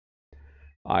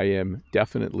I am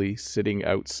definitely sitting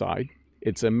outside.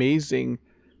 It's amazing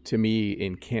to me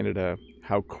in Canada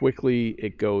how quickly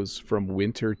it goes from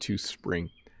winter to spring.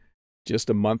 Just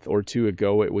a month or two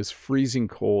ago, it was freezing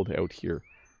cold out here.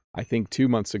 I think 2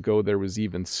 months ago, there was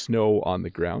even snow on the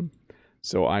ground.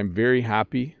 So I'm very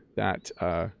happy that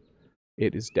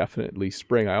it is definitely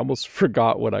spring. I almost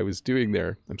forgot what I was doing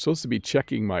there. I'm supposed to be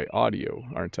checking my audio,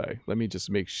 aren't I? Let me just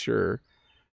make sure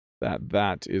that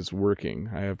that is working.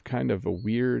 I have kind of a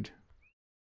weird...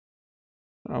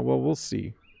 well, we'll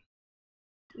see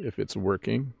if it's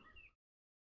working.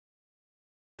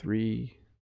 3,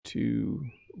 2,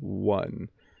 1.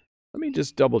 Let me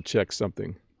just double check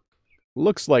something.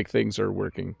 Looks like things are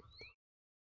working.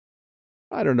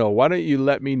 I don't know. Why don't you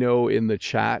let me know in the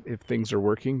chat if things are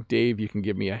working? Dave, you can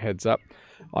give me a heads up.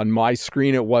 On my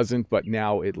screen it wasn't, but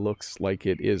now it looks like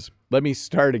it is. Let me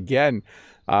start again,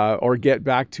 or get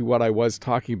back to what I was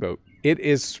talking about. It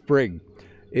is spring.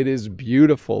 It is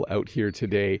beautiful out here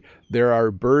today. There are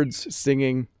birds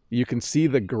singing. You can see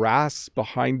the grass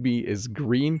behind me is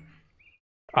green.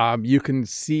 You can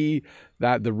see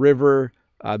that the river,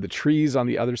 the trees on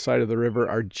the other side of the river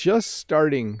are just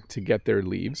starting to get their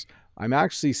leaves. I'm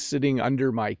actually sitting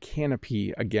under my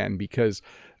canopy again because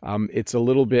it's a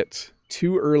little bit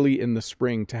too early in the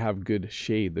spring to have good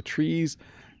shade. The trees,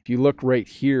 if you look right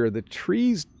here, the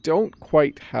trees don't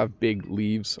quite have big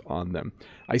leaves on them.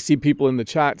 I see people in the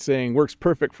chat saying, works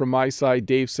perfect from my side.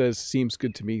 Dave says, seems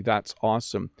good to me. That's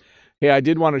awesome. Hey, I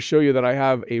did want to show you that I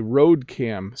have a road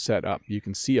cam set up. You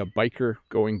can see a biker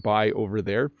going by over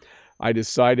there. I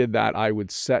decided that I would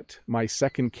set my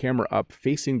second camera up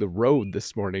facing the road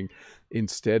this morning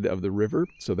instead of the river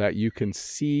so that you can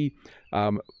see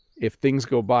if things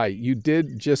go by. You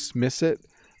did just miss it.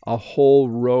 A whole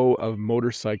row of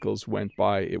motorcycles went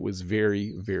by. It was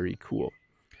very, very cool.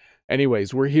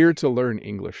 Anyways, we're here to learn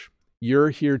English. You're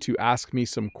here to ask me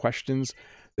some questions.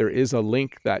 There is a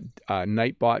link that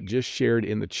Nightbot just shared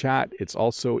in the chat. It's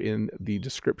also in the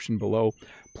description below.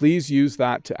 Please use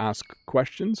that to ask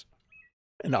questions,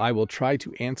 and I will try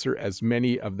to answer as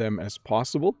many of them as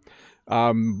possible.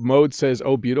 Mode says,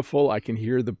 oh, beautiful. I can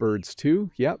hear the birds too.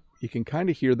 Yep, you can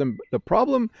kind of hear them. The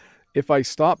problem, if I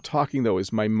stop talking, though,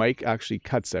 is my mic actually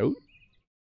cuts out.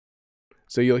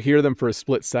 So you'll hear them for a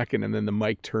split second, and then the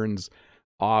mic turns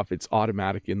off. It's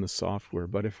automatic in the software.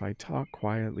 But if I talk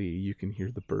quietly, you can hear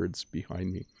the birds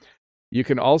behind me. You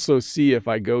can also see if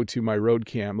I go to my road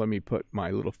cam, let me put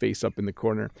my little face up in the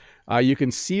corner. You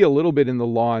can see a little bit in the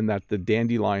lawn that the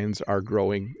dandelions are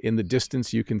growing. In the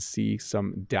distance, you can see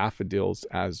some daffodils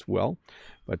as well.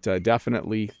 But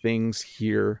definitely things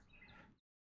here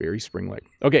very spring-like.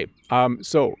 Okay,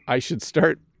 so I should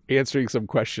start answering some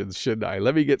questions, shouldn't I?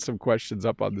 Let me get some questions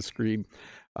up on the screen.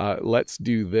 Let's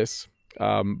do this.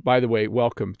 By the way,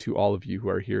 welcome to all of you who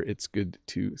are here. It's good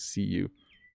to see you.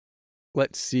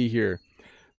 Let's see here.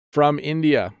 From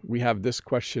India, we have this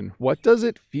question. What does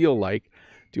it feel like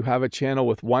to have a channel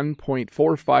with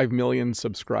 1.45 million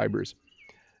subscribers?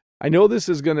 I know this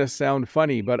is going to sound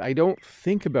funny, but I don't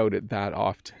think about it that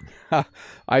often.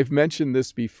 I've mentioned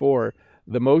this before.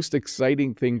 The most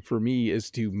exciting thing for me is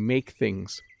to make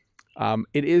things.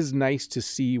 It is nice to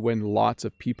see when lots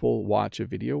of people watch a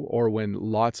video or when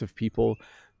lots of people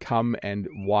come and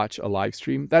watch a live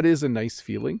stream. That is a nice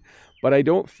feeling, but I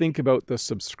don't think about the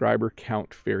subscriber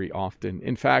count very often.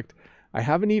 In fact, I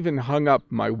haven't even hung up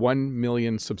my 1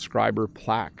 million subscriber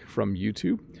plaque from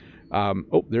YouTube.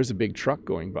 Oh, there's a big truck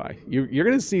going by. You're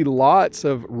going to see lots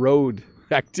of road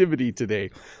activity today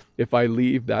if I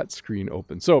leave that screen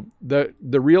open. So the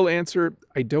real answer,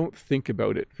 I don't think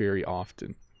about it very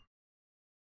often.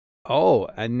 Oh,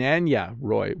 Ananya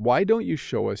Roy, why don't you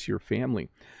show us your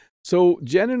family? So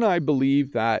Jen and I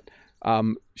believe that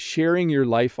sharing your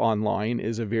life online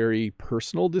is a very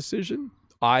personal decision.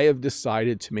 I have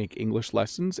decided to make English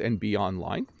lessons and be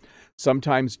online.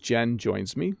 Sometimes Jen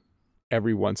joins me.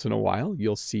 Every once in a while,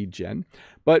 you'll see Jen.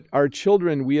 But our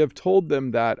children, we have told them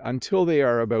that until they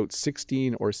are about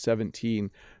 16 or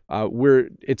 17, we're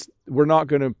not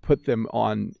going to put them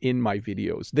in my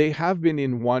videos. They have been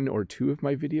in 1 or 2 of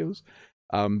my videos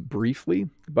briefly,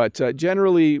 but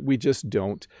generally we just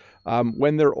don't.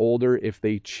 When they're older, if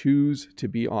they choose to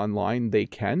be online, they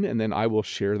can, and then I will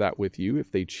share that with you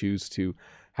if they choose to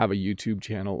have a YouTube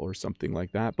channel or something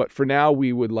like that. But for now,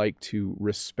 we would like to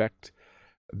respect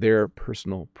their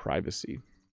personal privacy.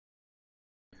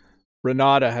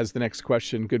 Renata has the next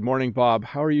question. Good morning, Bob.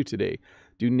 How are you today?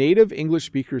 Do native English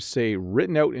speakers say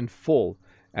written out in full,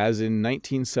 as in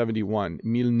 1971,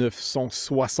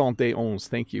 1971?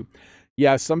 Thank you.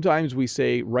 Yeah, sometimes we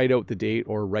say write out the date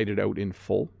or write it out in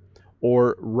full,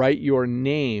 or write your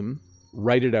name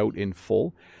write it out in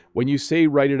full. When you say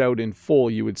write it out in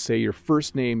full, you would say your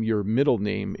first name, your middle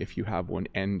name, if you have one,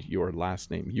 and your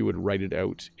last name. You would write it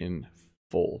out in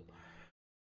full.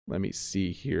 Let me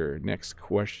see here. Next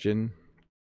question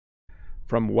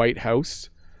from White House.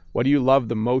 What do you love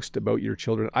the most about your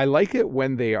children? I like it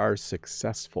when they are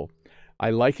successful.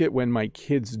 I like it when my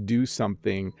kids do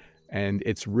something and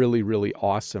it's really, really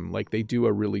awesome. Like they do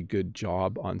a really good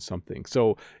job on something.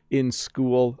 So in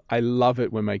school, I love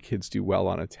it when my kids do well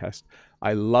on a test.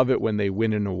 I love it when they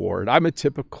win an award. I'm a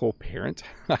typical parent.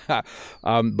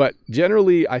 But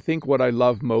generally, I think what I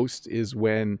love most is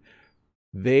when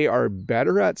they are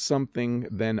better at something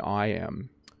than I am.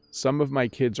 Some of my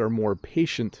kids are more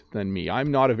patient than me.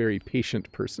 I'm not a very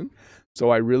patient person. So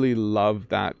I really love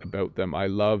that about them. I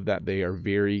love that they are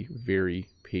very, very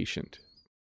patient.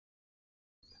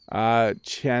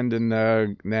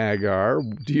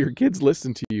 Chandanagar, do your kids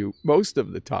listen to you? Most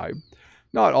of the time.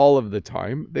 Not all of the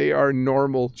time. They are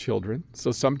normal children.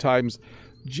 So sometimes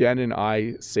Jen and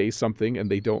I say something and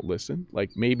they don't listen.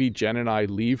 Like maybe Jen and I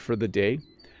leave for the day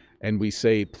and we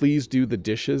say, please do the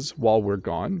dishes while we're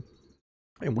gone.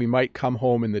 And we might come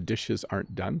home and the dishes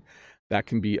aren't done. That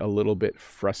can be a little bit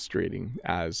frustrating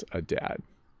as a dad.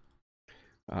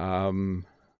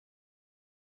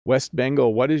 West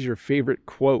Bengal, what is your favorite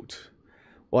quote?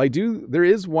 Well, there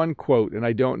is one quote and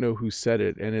I don't know who said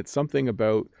it. And it's something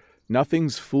about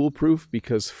nothing's foolproof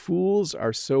because fools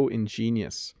are so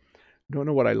ingenious. I don't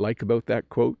know what I like about that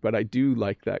quote, but I do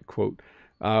like that quote.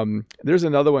 There's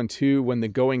another one too. When the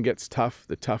going gets tough,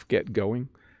 the tough get going.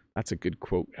 That's a good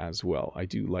quote as well. I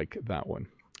do like that one.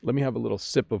 Let me have a little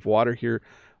sip of water here.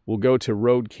 We'll go to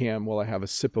road cam while I have a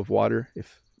sip of water.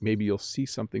 If maybe you'll see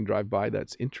something drive by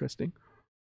that's interesting.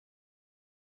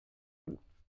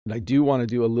 And I do want to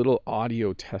do a little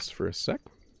audio test for a sec.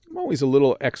 I'm always a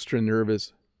little extra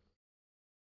nervous.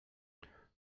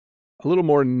 A little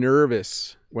more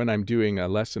nervous when I'm doing a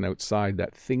lesson outside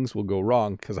that things will go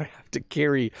wrong because I have to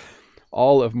carry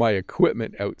all of my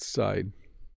equipment outside.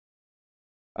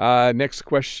 Next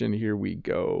question, here we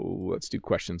go. Let's do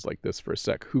questions like this for a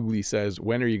sec. Hoogly says,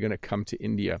 when are you going to come to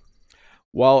India?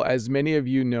 Well, as many of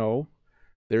you know,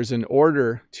 there's an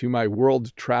order to my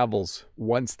world travels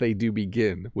once they do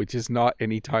begin, which is not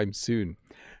anytime soon.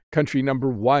 Country number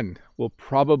 1 will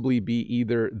probably be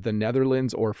either the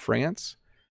Netherlands or France.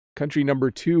 Country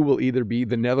number 2 will either be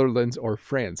the Netherlands or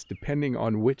France, depending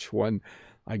on which one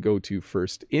I go to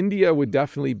first. India would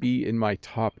definitely be in my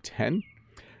top 10.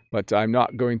 But I'm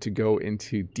not going to go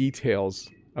into details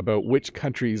about which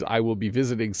countries I will be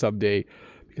visiting someday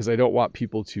because I don't want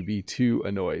people to be too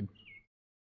annoyed.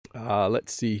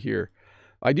 Let's see here.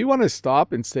 I do want to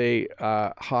stop and say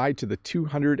hi to the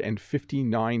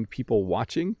 259 people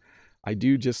watching. I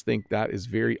do just think that is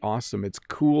very awesome. It's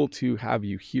cool to have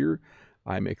you here.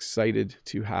 I'm excited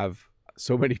to have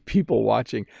so many people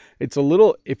watching. It's a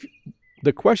little, if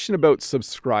the question about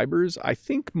subscribers, I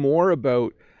think more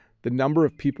about the number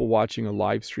of people watching a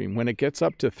live stream. When it gets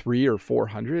up to 300 or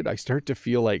 400, I start to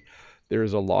feel like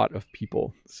there's a lot of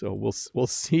people. So we'll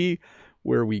see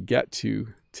where we get to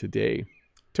today.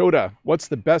 Toda, what's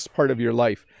the best part of your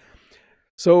life?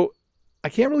 So I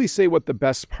can't really say what the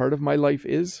best part of my life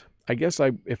is. I guess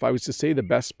if I was to say the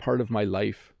best part of my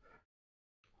life,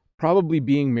 probably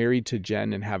being married to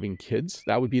Jen and having kids,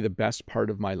 that would be the best part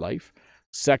of my life.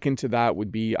 Second to that would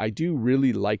be, I do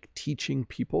really like teaching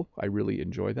people. I really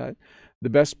enjoy that. The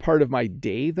best part of my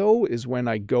day, though, is when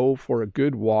I go for a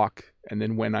good walk and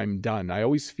then when I'm done. I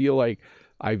always feel like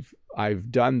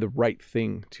I've done the right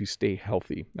thing to stay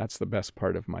healthy. That's the best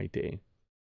part of my day.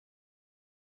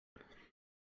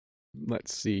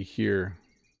 Let's see here.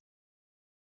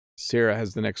 Sarah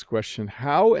has the next question.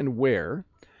 How and where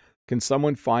can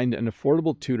someone find an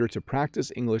affordable tutor to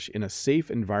practice English in a safe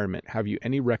environment? Have you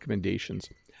any recommendations?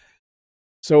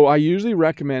 So I usually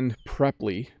recommend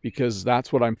Preply because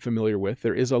that's what I'm familiar with.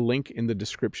 There is a link in the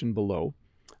description below.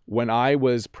 When I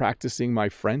was practicing my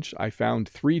French, I found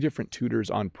 3 different tutors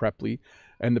on Preply,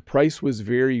 and the price was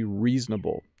very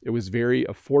reasonable. It was very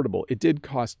affordable. It did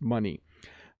cost money.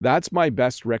 That's my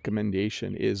best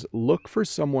recommendation, is look for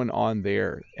someone on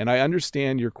there. And I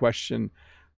understand your question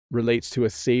relates to a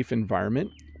safe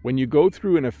environment. When you go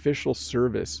through an official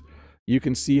service, you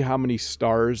can see how many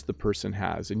stars the person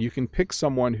has, and you can pick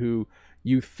someone who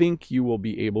you think you will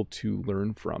be able to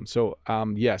learn from. So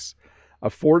yes,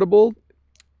 affordable.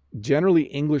 Generally,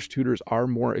 English tutors are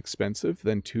more expensive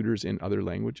than tutors in other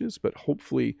languages, but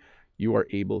hopefully you are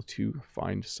able to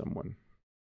find someone.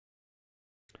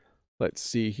 Let's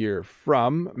see here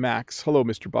from Max. Hello,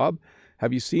 Mr. Bob.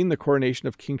 Have you seen the coronation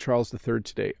of King Charles III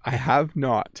today? I have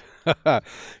not.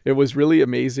 It was really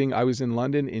amazing. I was in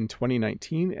London in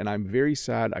 2019, and I'm very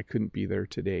sad I couldn't be there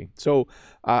today. So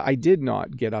I did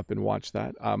not get up and watch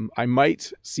that. I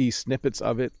might see snippets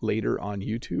of it later on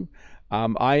YouTube.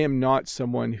 I am not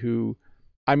someone who,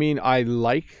 I mean, I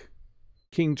like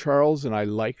King Charles and I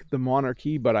like the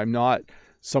monarchy, but I'm not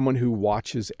someone who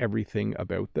watches everything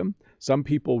about them. Some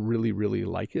people really, really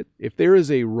like it. If there is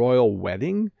a royal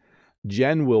wedding,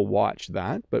 Jen will watch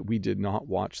that, but we did not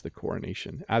watch the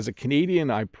coronation. As a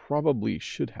Canadian, I probably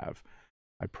should have.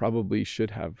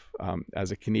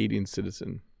 As a Canadian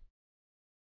citizen.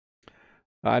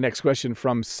 Next question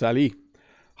from Sally.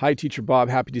 Hi, Teacher Bob.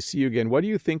 Happy to see you again. What do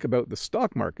you think about the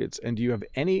stock markets, and do you have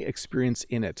any experience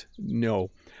in it? No,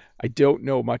 I don't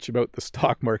know much about the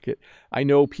stock market. I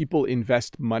know people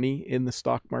invest money in the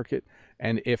stock market,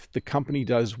 and if the company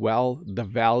does well, the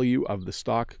value of the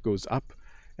stock goes up,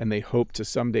 and they hope to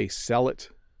someday sell it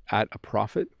at a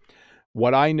profit.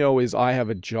 What I know is I have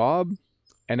a job,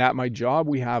 and at my job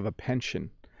we have a pension.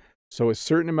 So a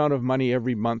certain amount of money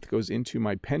every month goes into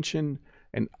my pension,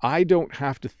 and I don't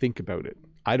have to think about it.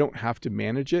 I don't have to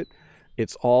manage it.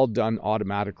 It's all done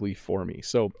automatically for me.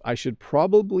 So I should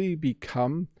probably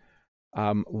become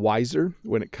wiser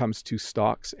when it comes to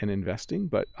stocks and investing,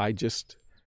 but I just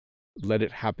let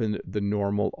it happen the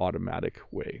normal automatic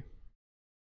way.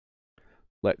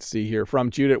 Let's see here from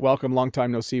Judith. Welcome, long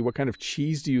time no see. What kind of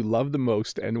cheese do you love the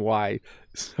most and why?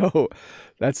 So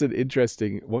that's an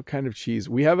interesting, what kind of cheese?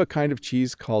 We have a kind of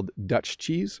cheese called Dutch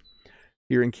cheese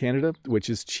here in Canada, which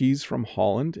is cheese from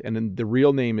Holland. And then the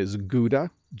real name is Gouda,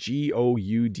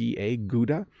 Gouda,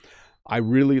 Gouda. I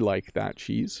really like that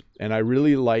cheese. And I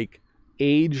really like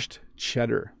aged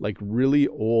cheddar, like really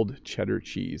old cheddar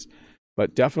cheese.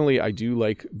 But definitely I do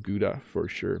like Gouda for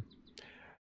sure.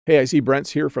 Hey, I see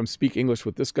Brent's here from Speak English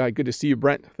with This Guy. Good to see you,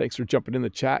 Brent. Thanks for jumping in the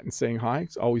chat and saying hi.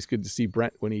 It's always good to see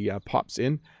Brent when he pops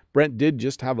in. Brent did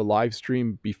just have a live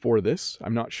stream before this.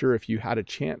 I'm not sure if you had a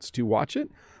chance to watch it,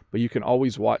 but you can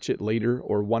always watch it later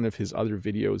or one of his other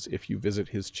videos if you visit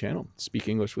his channel, Speak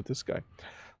English with This Guy.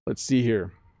 Let's see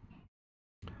here.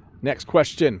 Next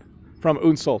question from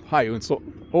Unsel. Hi, Unsel.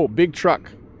 Oh, big truck.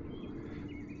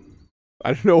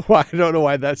 I don't know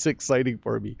why that's exciting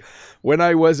for me. When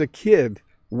I was a kid,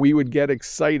 we would get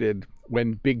excited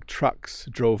when big trucks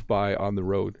drove by on the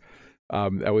road.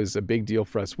 That was a big deal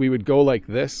for us. We would go like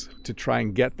this to try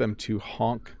and get them to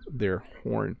honk their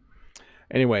horn.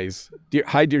 Anyways,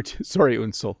 sorry,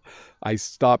 Unsel. I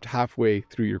stopped halfway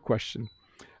through your question.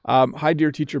 Hi,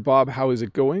 dear Teacher Bob. How is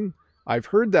it going? I've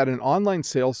heard that an online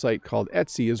sales site called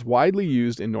Etsy is widely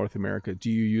used in North America.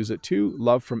 Do you use it too?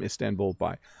 Love from Istanbul.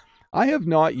 Bye. I have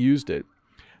not used it.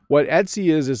 What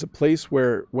Etsy is a place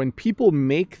where when people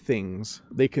make things,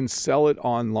 they can sell it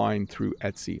online through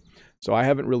Etsy. So I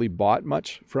haven't really bought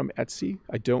much from Etsy.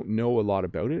 I don't know a lot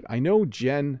about it. I know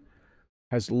Jen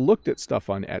has looked at stuff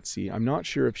on Etsy. I'm not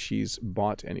sure if she's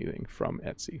bought anything from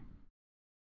Etsy.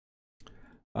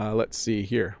 Let's see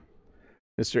here.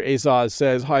 Mr. Azaz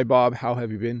says, hi, Bob. How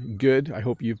have you been? Good. I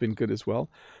hope you've been good as well.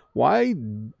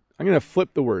 I'm going to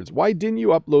flip the words. Why didn't you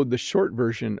upload the short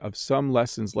version of some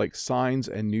lessons like signs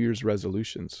and New Year's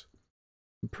resolutions?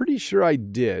 I'm pretty sure I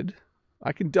did.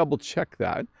 I can double check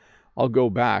that. I'll go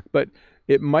back. But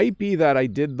it might be that I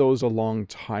did those a long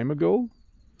time ago,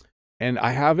 and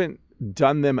I haven't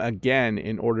done them again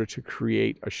in order to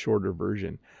create a shorter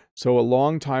version. So a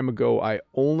long time ago, I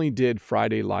only did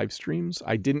Friday live streams.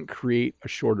 I didn't create a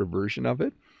shorter version of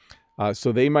it.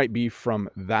 So they might be from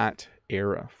that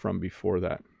era, from before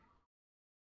that.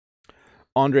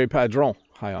 Andre Padron.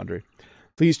 Hi, Andre.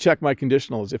 Please check my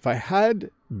conditionals. If I had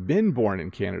been born in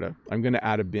Canada, I'm going to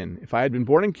add a bin. If I had been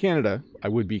born in Canada, I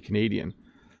would be Canadian.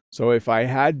 So if I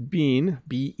had been,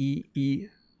 B-E-E-N,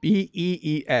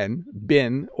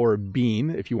 bin or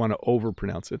bean, if you want to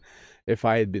overpronounce it. If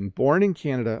I had been born in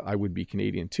Canada, I would be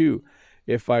Canadian too.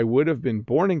 If I would have been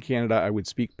born in Canada, I would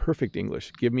speak perfect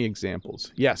English. Give me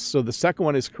examples. Yes, so the second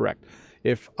one is correct.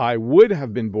 If I would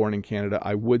have been born in Canada,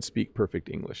 I would speak perfect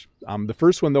English. The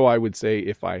first one, though, I would say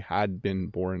if I had been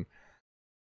born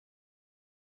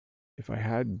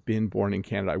in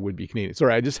Canada, I would be Canadian.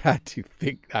 Sorry, I just had to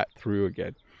think that through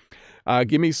again.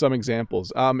 Give me some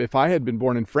examples. If I had been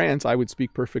born in France, I would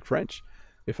speak perfect French.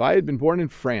 If I had been born in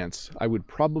France, I would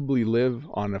probably live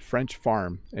on a French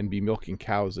farm and be milking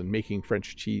cows and making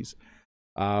French cheese.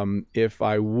 If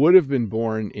I would have been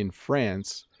born in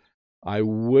France, I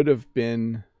would have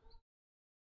been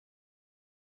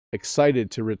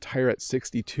excited to retire at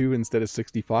 62 instead of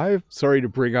 65. Sorry to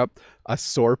bring up a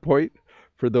sore point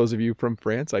for those of you from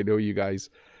France. I know you guys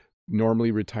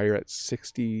normally retire at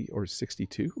 60 or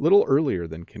 62, a little earlier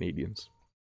than Canadians.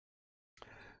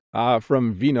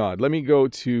 From Vinod, let me go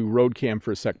to road cam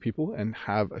for a sec, people, and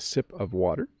have a sip of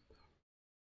water.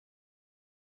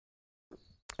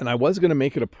 And I was going to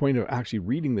make it a point of actually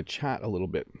reading the chat a little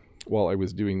bit while I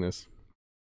was doing this.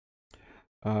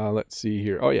 Let's see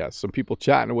here. Oh yeah, some people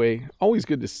chatting away. Always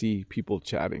good to see people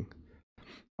chatting.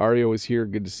 Ario is here.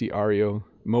 Good to see Ario.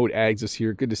 Mode Ags is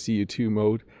here. Good to see you too,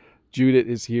 Mode. Judith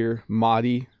is here.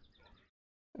 Madi.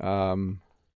 Fun.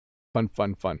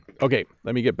 Okay,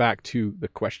 let me get back to the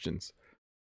questions.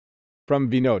 From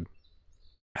Vinod.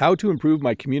 How to improve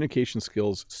my communication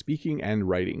skills, speaking and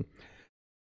writing.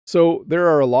 So there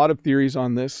are a lot of theories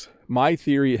on this. My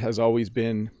theory has always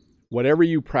been whatever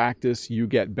you practice, you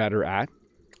get better at.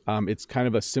 It's kind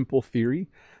of a simple theory.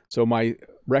 So my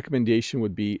recommendation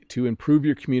would be to improve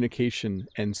your communication,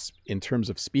 and in terms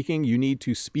of speaking, you need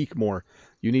to speak more.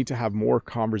 You need to have more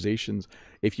conversations.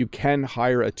 If you can,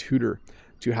 hire a tutor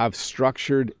to have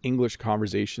structured English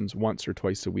conversations once or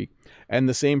twice a week. And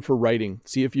the same for writing.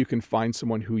 See if you can find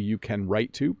someone who you can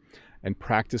write to and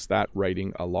practice that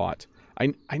writing a lot.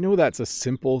 I know that's a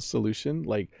simple solution.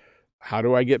 Like, how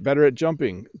do I get better at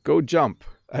jumping? Go jump.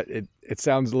 It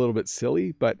sounds a little bit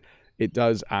silly, but it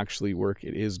does actually work.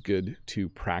 It is good to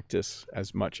practice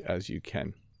as much as you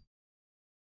can.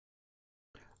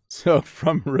 So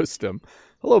from Rustam,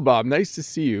 hello Bob, nice to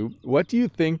see you. What do you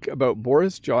think about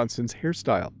Boris Johnson's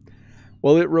hairstyle?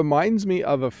 Well, it reminds me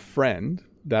of a friend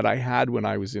that I had when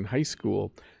I was in high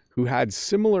school who had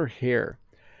similar hair.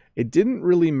 It didn't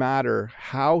really matter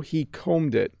how he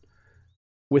combed it.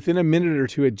 Within a minute or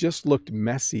two, it just looked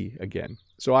messy again.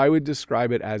 So I would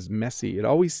describe it as messy. It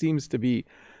always seems to be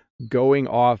going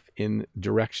off in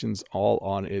directions all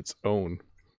on its own.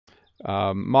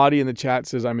 Madi in the chat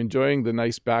says, I'm enjoying the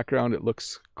nice background. It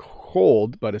looks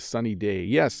cold, but a sunny day.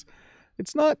 Yes,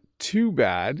 it's not too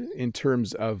bad in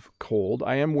terms of cold.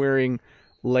 I am wearing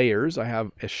layers. I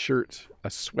have a shirt, a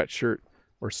sweatshirt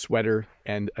or sweater,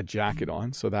 and a jacket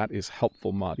on. So that is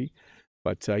helpful, Madi.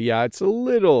 But yeah, there's a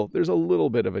little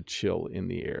bit of a chill in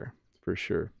the air for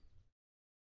sure.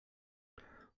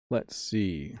 Let's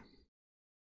see.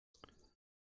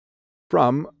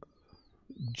 From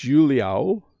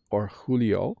Julio,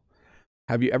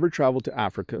 have you ever traveled to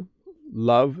Africa?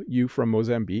 Love you from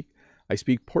Mozambique. I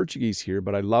speak Portuguese here,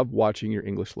 but I love watching your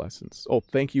English lessons. Oh,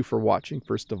 thank you for watching,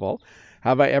 first of all.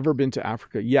 Have I ever been to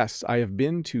Africa? Yes, I have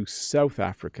been to South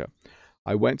Africa.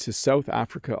 I went to South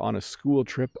Africa on a school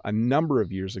trip a number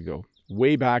of years ago,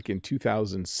 way back in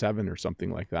 2007 or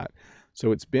something like that.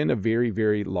 So it's been a very,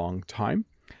 very long time,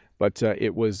 but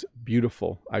it was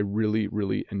beautiful. I really,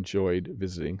 really enjoyed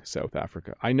visiting South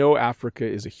Africa. I know Africa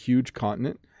is a huge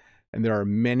continent and there are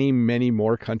many, many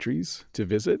more countries to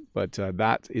visit, but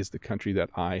that is the country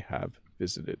that I have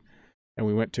visited. And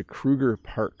we went to Kruger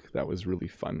Park. That was really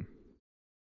fun.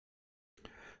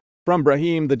 From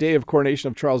Brahim, the day of coronation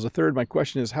of Charles III, my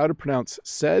question is how to pronounce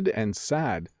said and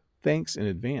sad. Thanks in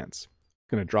advance.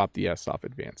 I'm going to drop the S off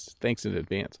advance. Thanks in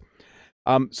advance.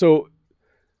 So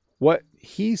what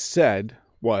he said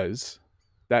was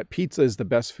that pizza is the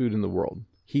best food in the world.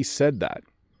 He said that.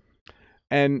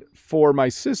 And for my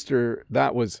sister,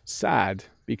 that was sad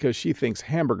because she thinks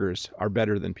hamburgers are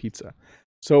better than pizza.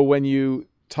 So when you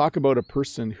talk about a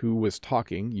person who was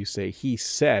talking, you say he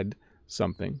said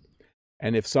something.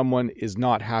 And if someone is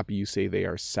not happy, you say they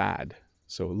are sad.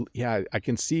 So yeah, I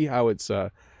can see how it's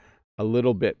a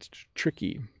little bit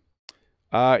tricky.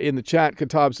 In the chat,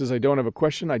 Katab says, I don't have a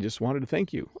question. I just wanted to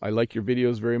thank you. I like your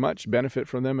videos very much, benefit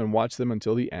from them, and watch them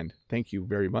until the end. Thank you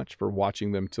very much for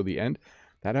watching them till the end.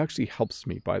 That actually helps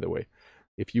me, by the way.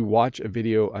 If you watch a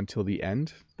video until the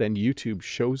end, then YouTube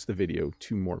shows the video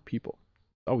to more people.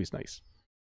 Always nice.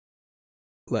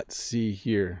 Let's see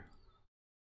here.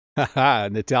 Haha,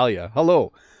 Natalia,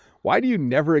 hello. Why do you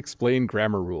never explain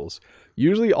grammar rules?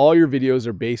 Usually all your videos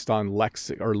are based on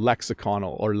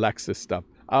lexiconal or Lexis stuff.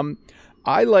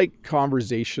 I like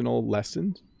conversational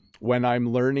lessons. When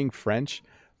I'm learning French,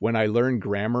 when I learn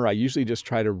grammar, I usually just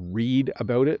try to read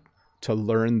about it to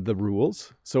learn the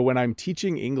rules. So when I'm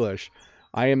teaching English,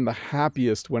 I am the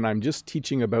happiest when I'm just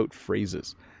teaching about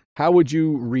phrases. How would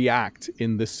you react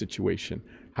in this situation?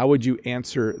 How would you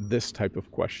answer this type of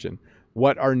question?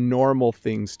 What are normal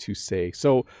things to say?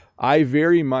 So I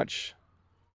very much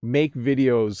make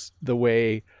videos the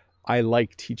way I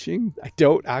like teaching. I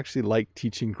don't actually like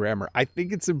teaching grammar. I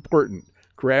think it's important.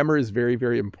 Grammar is very,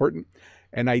 very important.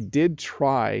 And I did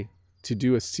try to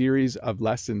do a series of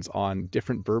lessons on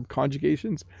different verb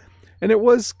conjugations, and it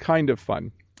was kind of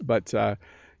fun. But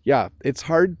yeah, it's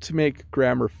hard to make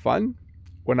grammar fun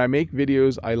when I make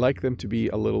videos, I like them to be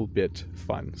a little bit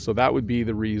fun. So that would be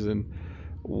the reason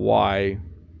why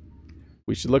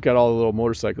we should look at all the little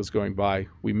motorcycles going by.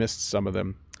 We missed some of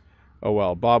them. Oh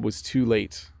well, Bob was too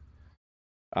late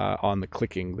on the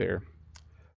clicking there.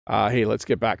 Hey, let's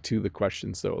get back to the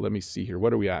questions though. Let me see here.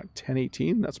 What are we at?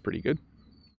 1018? That's pretty good.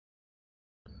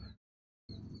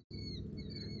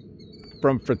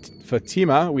 From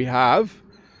Fatima, we have,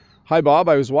 hi Bob,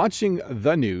 I was watching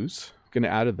the news, going to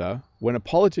add a the, when a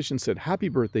politician said happy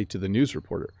birthday to the news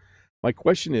reporter. My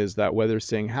question is that whether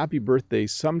saying happy birthday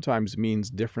sometimes means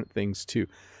different things too.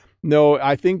 No,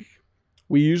 I think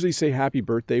we usually say happy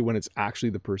birthday when it's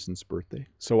actually the person's birthday.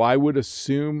 So I would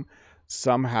assume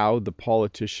somehow the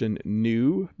politician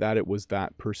knew that it was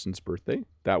that person's birthday.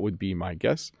 That would be my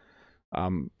guess,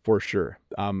 for sure.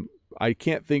 I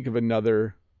can't think of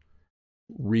another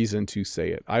reason to say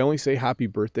it. I only say happy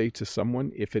birthday to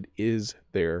someone if it is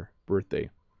their birthday.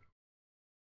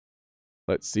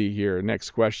 Let's see here.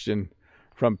 Next question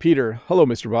from Peter. Hello,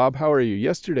 Mr. Bob. How are you?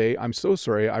 Yesterday, I'm so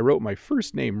sorry, I wrote my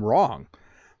first name wrong.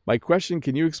 My question,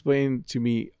 can you explain to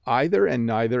me either and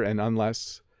neither and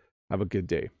unless? Have a good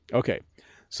day. Okay,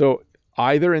 so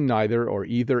either and neither, or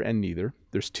either and neither.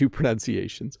 There's two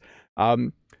pronunciations.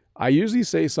 I usually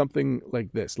say something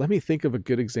like this. Let me think of a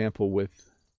good example with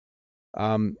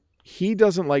he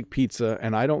doesn't like pizza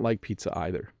and I don't like pizza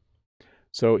either.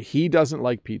 So he doesn't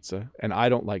like pizza and I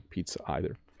don't like pizza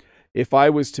either. If I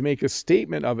was to make a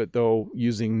statement of it though,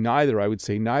 using neither, I would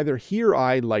say neither he or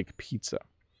I like pizza.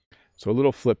 So a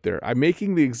little flip there. I'm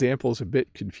making the examples a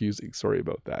bit confusing. Sorry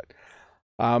about that.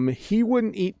 He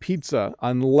wouldn't eat pizza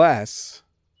unless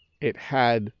it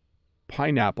had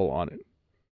pineapple on it.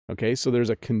 Okay, so there's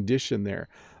a condition there.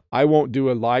 I won't do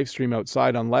a live stream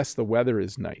outside unless the weather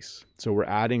is nice. So we're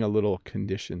adding a little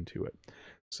condition to it.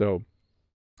 So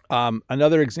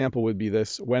another example would be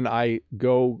this. When I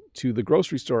go to the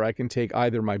grocery store, I can take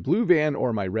either my blue van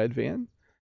or my red van.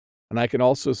 And I can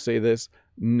also say this,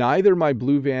 neither my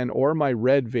blue van or my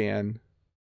red van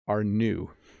are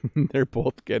new. They're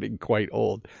both getting quite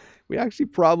old. We actually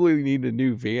probably need a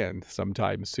new van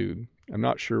sometime soon. I'm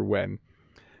not sure when.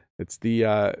 It's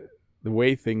the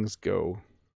way things go.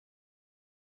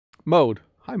 Mode.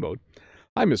 Hi, Mode.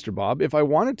 Hi, Mr. Bob. If I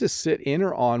wanted to sit in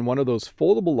or on one of those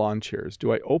foldable lawn chairs,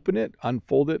 do I open it,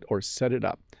 unfold it, or set it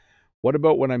up? What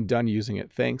about when I'm done using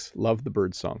it? Thanks. Love the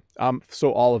bird song.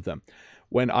 So all of them.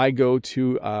 When I go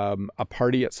to a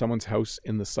party at someone's house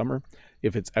in the summer,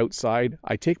 if it's outside,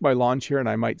 I take my lawn chair and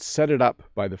I might set it up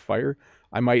by the fire.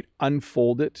 I might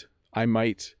unfold it. I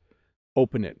might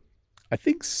open it. I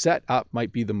think set up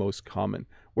might be the most common.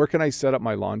 Where can I set up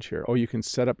my lawn chair? Oh, you can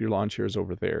set up your lawn chairs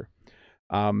over there.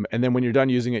 And then when you're done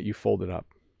using it, you fold it up.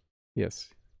 Yes.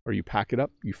 Or you pack it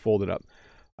up, you fold it up.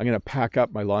 I'm going to pack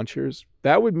up my lawn chairs.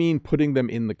 That would mean putting them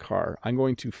in the car. I'm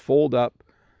going to fold up.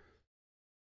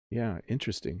 Yeah,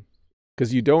 interesting.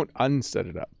 Because you don't unset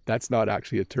it up. That's not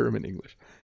actually a term in English.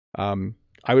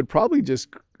 I would probably just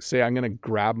say I'm going to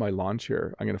grab my lawn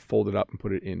chair. I'm going to fold it up and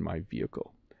put it in my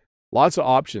vehicle. Lots of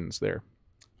options there.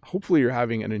 Hopefully you're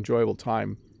having an enjoyable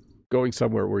time going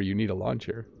somewhere where you need a lawn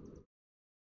chair.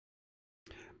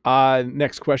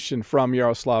 Next question from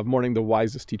Yaroslav. Morning, the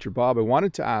wisest teacher Bob. I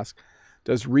wanted to ask,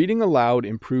 does reading aloud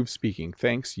improve speaking?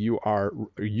 Thanks, you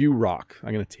rock.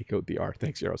 I'm going to take out the R.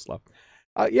 Thanks, Yaroslav.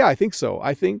 Yeah, I think so.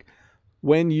 I think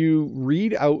when you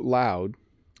read out loud,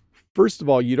 first of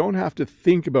all, you don't have to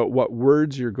think about what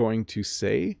words you're going to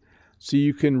say. So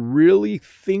you can really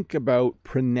think about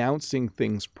pronouncing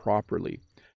things properly.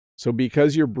 So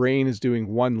because your brain is doing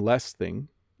one less thing,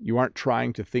 you aren't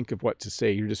trying to think of what to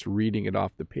say, you're just reading it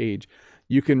off the page.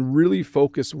 You can really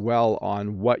focus well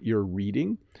on what you're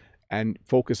reading and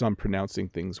focus on pronouncing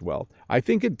things well. I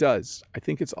think it does. I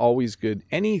think it's always good.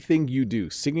 Anything you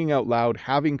do, singing out loud,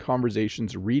 having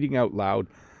conversations, reading out loud,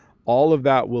 all of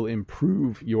that will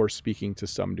improve your speaking to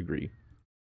some degree.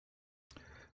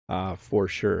 For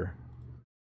sure.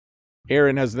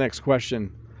 Aaron has the next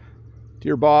question.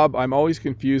 Dear Bob, I'm always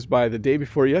confused by the day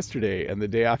before yesterday and the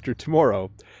day after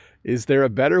tomorrow. Is there a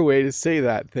better way to say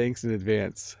that? Thanks in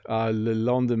advance. Le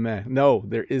lendemain. No,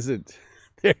 there isn't.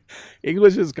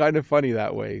 English is kind of funny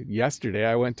that way. Yesterday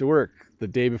I went to work. The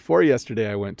day before yesterday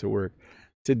I went to work.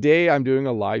 Today I'm doing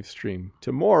a live stream.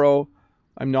 Tomorrow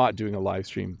I'm not doing a live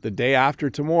stream. The day after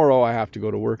tomorrow I have to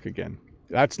go to work again.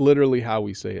 That's literally how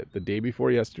we say it. The day before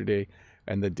yesterday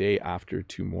and the day after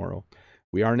tomorrow.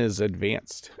 We aren't as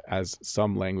advanced as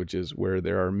some languages where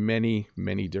there are many,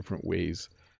 many different ways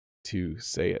to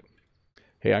say it.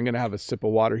 Hey, I'm going to have a sip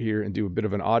of water here and do a bit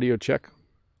of an audio check.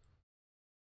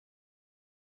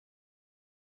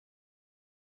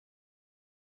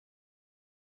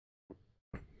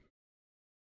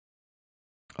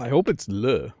 I hope it's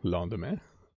le lendemain.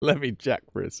 Let me check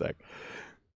for a sec.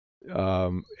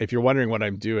 If you're wondering what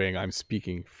I'm doing, I'm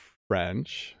speaking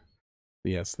French.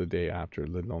 Yes, the day after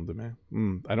le lendemain.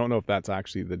 I don't know if that's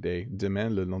actually the day.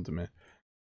 Demain, le lendemain.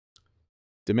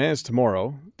 Demain is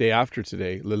tomorrow. Day after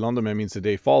today. Le lendemain means the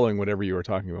day following whatever you were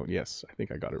talking about. Yes, I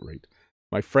think I got it right.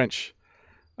 My French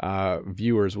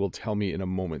viewers will tell me in a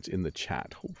moment in the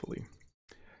chat, hopefully.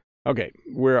 Okay,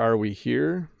 where are we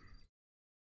here?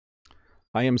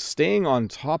 I am staying on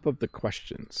top of the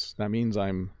questions. That means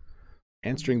I'm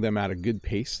answering them at a good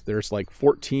pace. There's like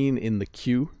 14 in the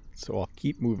queue, so I'll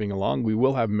keep moving along. We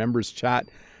will have members chat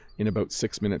in about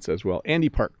 6 minutes as well. Andy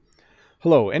Park.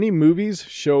 Hello, any movies,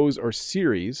 shows, or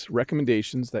series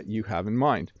recommendations that you have in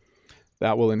mind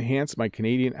that will enhance my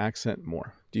Canadian accent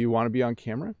more? Do you want to be on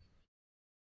camera?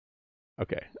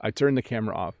 Okay, I turned the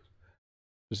camera off.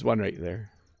 There's one right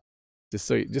there. Just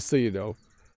so you know.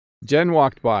 Jen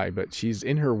walked by, but she's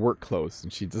in her work clothes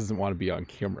and she doesn't want to be on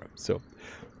camera. So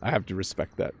I have to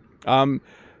respect that.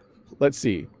 Let's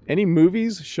see. Any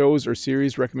movies, shows, or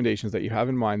series recommendations that you have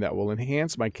in mind that will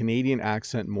enhance my Canadian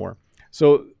accent more?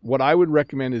 So what I would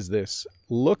recommend is this.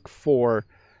 Look for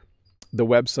the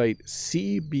website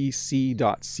cbc.ca.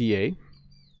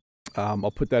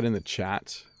 I'll put that in the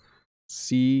chat.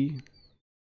 cbc.ca.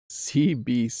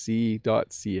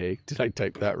 Did I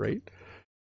type that right?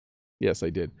 Yes,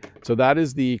 I did. So that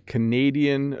is the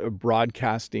Canadian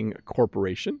Broadcasting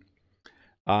Corporation.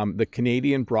 The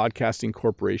Canadian Broadcasting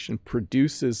Corporation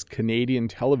produces Canadian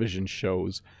television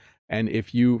shows. And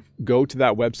if you go to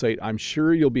that website, I'm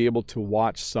sure you'll be able to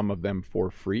watch some of them for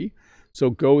free.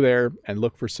 So go there and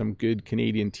look for some good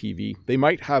Canadian TV. They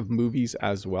might have movies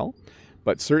as well,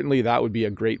 but certainly that would be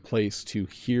a great place to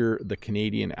hear the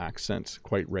Canadian accent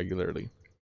quite regularly.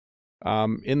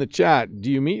 In the chat, do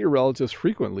you meet your relatives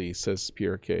frequently, says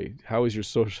Pierre K. How is your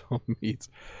social meets?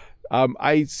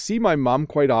 I see my mom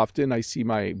quite often. I see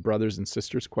my brothers and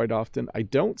sisters quite often. I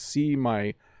don't see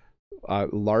my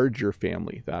larger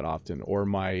family that often, or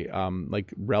my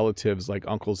like relatives like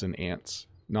uncles and aunts.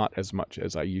 Not as much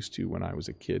as I used to when I was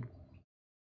a kid.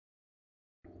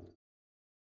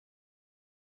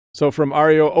 So from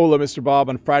Ario, Ola, Mr. Bob,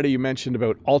 on Friday you mentioned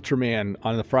about Ultraman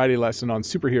on the Friday lesson on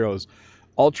superheroes.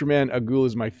 Ultraman Agul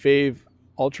is my fave.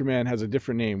 Ultraman has a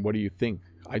different name. What do you think?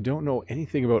 I don't know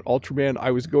anything about Ultraman.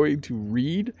 I was going to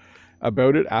read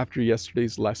about it after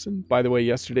yesterday's lesson. By the way,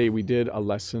 yesterday we did a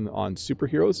lesson on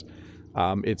superheroes.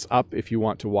 It's up if you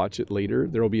want to watch it later.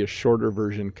 There will be a shorter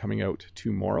version coming out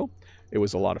tomorrow. It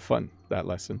was a lot of fun, that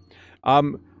lesson.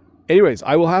 Anyways,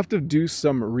 I will have to do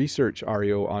some research,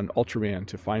 Ario, on Ultraman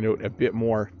to find out a bit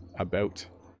more about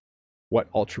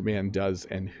what Ultraman does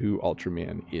and who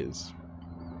Ultraman is.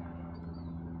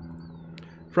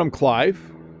 From Clive,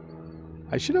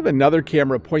 I should have another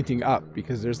camera pointing up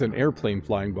because there's an airplane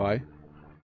flying by.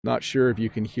 Not sure if you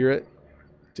can hear it.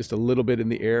 Just a little bit in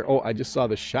the air. Oh, I just saw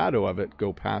the shadow of it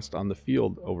go past on the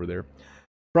field over there.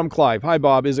 From Clive, hi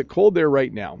Bob, is it cold there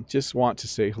right now? Just want to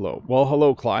say hello. Well,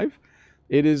 hello Clive.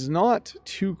 It is not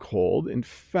too cold. In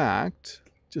fact,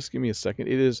 just give me a second.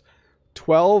 It is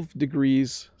 12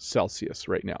 degrees Celsius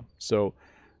right now. So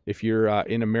if you're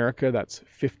in America, that's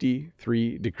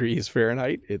 53 degrees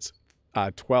Fahrenheit. It's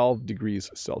 12 degrees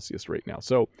Celsius right now.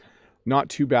 So not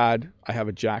too bad. I have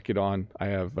a jacket on. I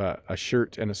have a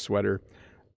shirt and a sweater.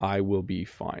 I will be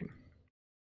fine.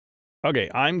 Okay,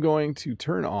 I'm going to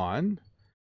turn on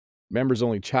members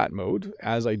only chat mode.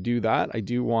 As I do that, I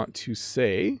do want to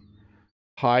say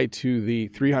hi to the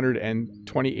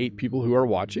 328 people who are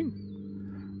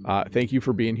watching. Thank you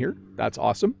for being here. That's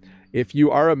awesome. If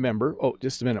you are a member, oh,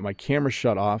 just a minute, my camera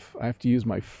shut off. I have to use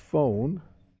my phone.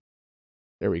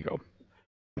 There we go.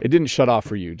 It didn't shut off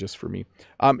for you, just for me.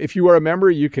 If you are a member,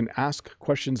 you can ask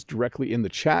questions directly in the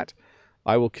chat.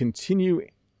 I will continue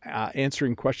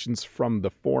answering questions from the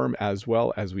forum as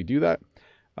well as we do that.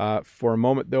 For a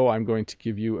moment, though, I'm going to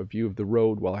give you a view of the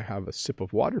road while I have a sip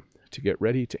of water to get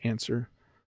ready to answer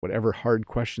whatever hard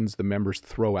questions the members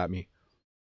throw at me.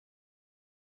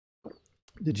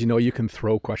 Did you know you can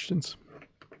throw questions?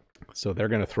 So they're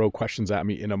going to throw questions at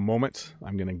me in a moment.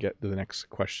 I'm going to get the next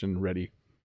question ready.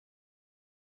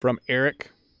 From Eric.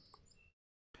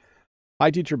 Hi,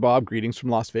 Teacher Bob. Greetings from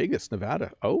Las Vegas,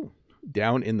 Nevada. Oh,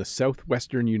 down in the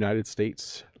southwestern United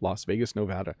States, Las Vegas,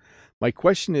 Nevada. My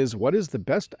question is, what is the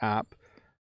best app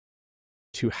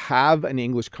to have an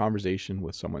English conversation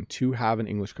with someone?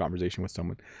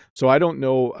 So I don't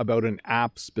know about an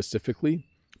app specifically,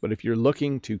 but if you're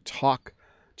looking to talk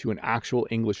to an actual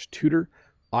English tutor,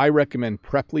 I recommend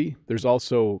Preply. There's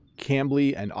also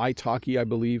Cambly and italki, I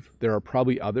believe. There are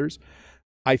probably others.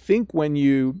 I think when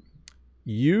you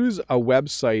use a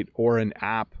website or an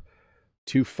app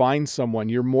to find someone.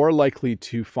 You're more likely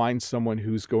to find someone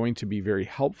who's going to be very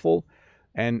helpful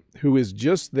and who is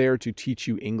just there to teach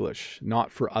you English,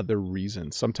 not for other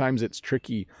reasons. Sometimes it's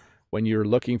tricky when you're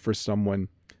looking for someone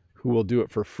who will do it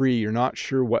for free. You're not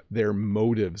sure what their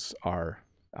motives are.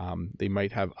 They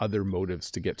might have other motives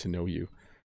to get to know you.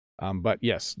 But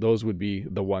yes, those would be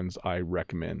the ones I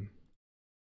recommend.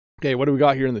 Okay, what do we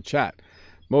got here in the chat?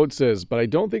 Mode says, but I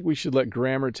don't think we should let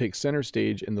grammar take center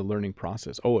stage in the learning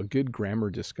process. Oh, a good grammar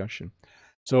discussion.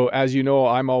 So as you know,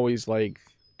 I'm always like,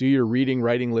 do your reading,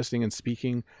 writing, listening, and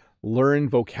speaking, learn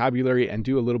vocabulary, and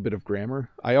do a little bit of grammar.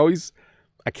 I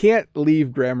can't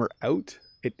leave grammar out.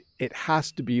 It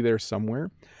has to be there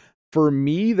somewhere. For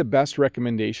me, the best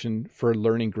recommendation for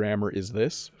learning grammar is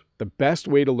this. The best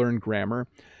way to learn grammar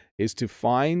is to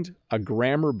find a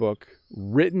grammar book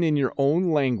written in your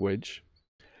own language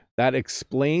that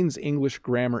explains English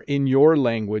grammar in your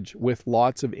language with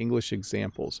lots of English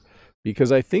examples.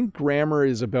 Because I think grammar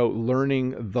is about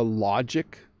learning the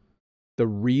logic, the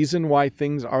reason why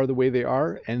things are the way they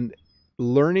are, and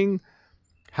learning,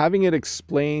 having it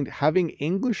explained, having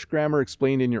English grammar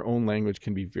explained in your own language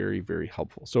can be very, very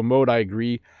helpful. So Mode, I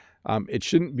agree. It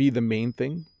shouldn't be the main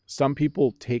thing. Some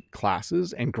people take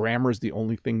classes and grammar is the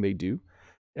only thing they do,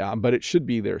 but it should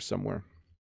be there somewhere.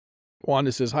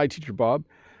 Wanda says, hi, Teacher Bob.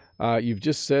 You've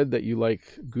just said that you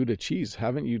like Gouda cheese.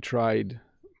 Haven't you tried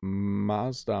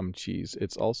Maasdam cheese?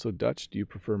 It's also Dutch. Do you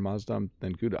prefer Maasdam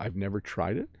than Gouda? I've never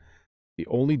tried it. The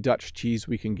only Dutch cheese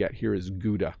we can get here is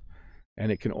Gouda.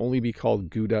 And it can only be called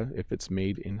Gouda if it's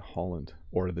made in Holland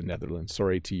or the Netherlands.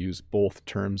 Sorry to use both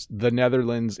terms. The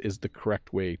Netherlands is the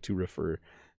correct way to refer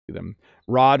to them.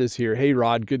 Rod is here. Hey,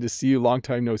 Rod, good to see you. Long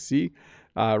time no see.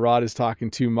 Rod is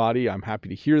talking to Madi. I'm happy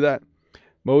to hear that.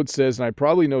 Mode says, and I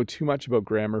probably know too much about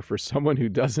grammar for someone who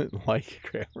doesn't like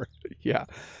grammar. Yeah.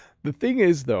 The thing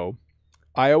is, though,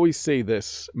 I always say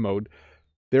this, Mode,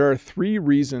 there are 3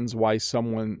 reasons why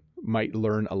someone might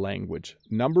learn a language.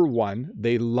 Number 1,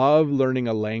 they love learning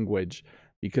a language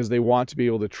because they want to be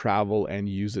able to travel and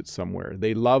use it somewhere.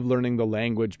 They love learning the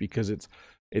language because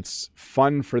it's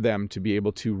fun for them to be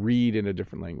able to read in a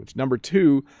different language. Number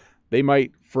 2, they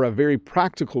might, for a very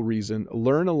practical reason,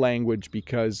 learn a language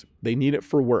because they need it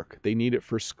for work. They need it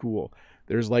for school.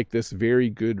 There's like this very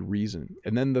good reason.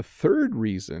 And then the third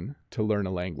reason to learn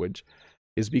a language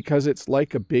is because it's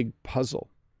like a big puzzle.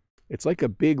 It's like a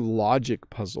big logic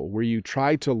puzzle where you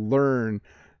try to learn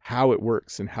how it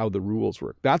works and how the rules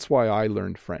work. That's why I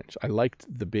learned French. I liked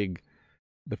the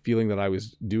feeling that I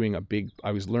was doing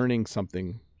learning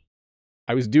something.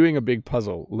 I was doing a big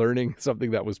puzzle, learning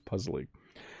something that was puzzling.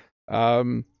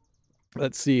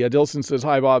 Let's see. Adilson says,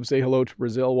 hi, Bob. Say hello to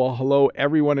Brazil. Well, hello,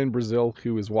 everyone in Brazil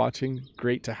who is watching.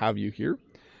 Great to have you here.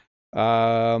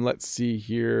 Let's see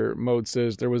here. Mode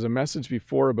says, there was a message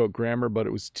before about grammar, but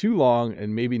it was too long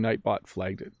and maybe Nightbot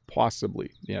flagged it.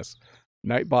 Possibly. Yes.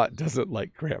 Nightbot doesn't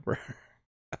like grammar.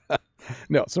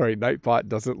 No, sorry. Nightbot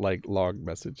doesn't like long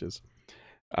messages.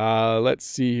 Let's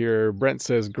see here. Brent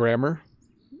says grammar.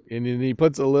 And then he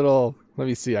puts a little, let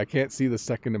me see. I can't see the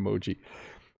second emoji.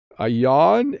 A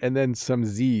yawn and then some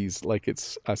Z's, like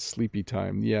it's a sleepy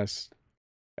time. Yes.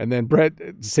 And then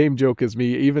Brent, same joke as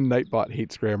me. Even Nightbot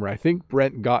hates grammar. I think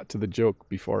Brent got to the joke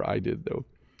before I did, though.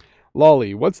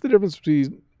 Lolly, what's the difference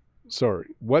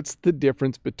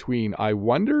between I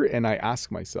wonder and I ask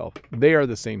myself? They are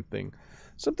the same thing.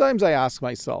 Sometimes I ask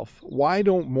myself, why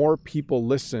don't more people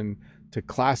listen to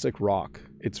classic rock?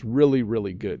 It's really,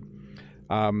 really good.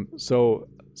 So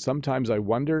sometimes I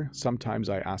wonder, sometimes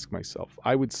I ask myself.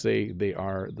 I would say they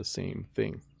are the same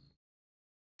thing.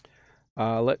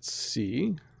 Let's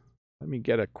see. Let me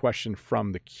get a question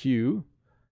from the queue.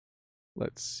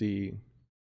 Let's see.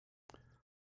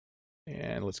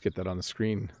 And let's get that on the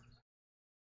screen.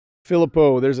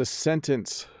 Filippo, there's a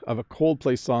sentence of a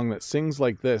Coldplay song that sings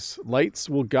like this. Lights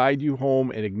will guide you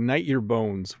home and ignite your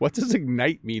bones. What does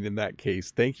ignite mean in that case?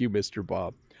 Thank you, Mr.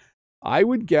 Bob. I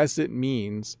would guess it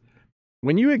means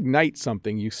when you ignite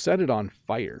something, you set it on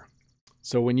fire.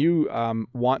 So when you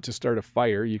want to start a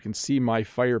fire, you can see my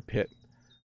fire pit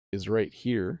is right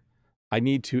here. I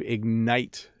need to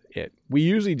ignite it. We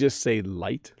usually just say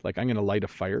light, like I'm going to light a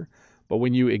fire. But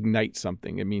when you ignite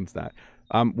something, it means that.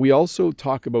 We also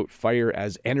talk about fire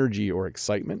as energy or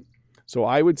excitement. So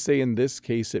I would say in this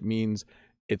case, it means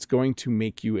it's going to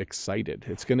make you excited.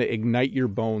 It's going to ignite your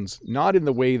bones, not in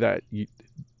the way that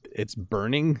it's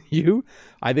burning you.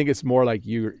 I think it's more like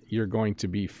you're going to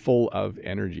be full of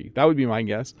energy. That would be my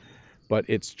guess. But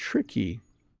it's tricky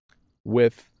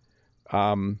with,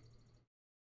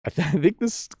 I think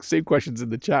this same question's in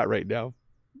the chat right now.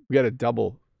 We got a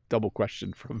double double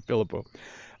question from Filippo.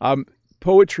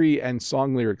 Poetry and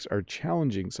song lyrics are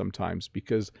challenging sometimes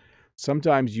because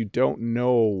sometimes you don't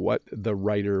know what the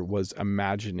writer was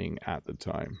imagining at the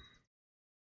time.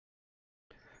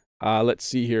 Let's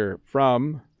see here.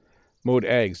 From Mode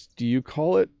Eggs, do you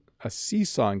call it a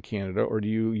seesaw in Canada, or do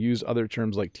you use other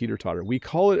terms like teeter-totter? We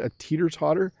call it a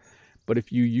teeter-totter, but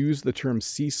if you use the term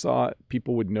seesaw,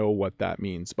 people would know what that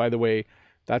means. By the way,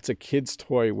 that's a kid's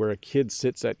toy where a kid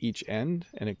sits at each end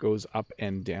and it goes up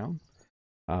and down.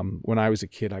 When I was a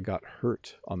kid, I got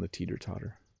hurt on the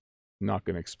teeter-totter. Not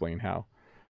going to explain how.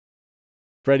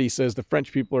 Freddie says the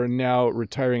French people are now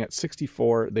retiring at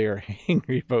 64. They are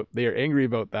angry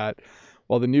about that,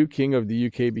 while the new king of the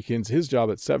UK begins his job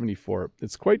at 74.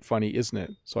 It's quite funny, isn't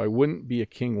it? So I wouldn't be a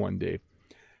king one day.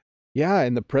 Yeah,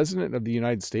 and the president of the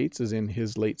United States is in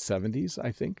his late 70s,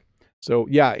 I think. So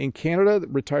yeah, in Canada, the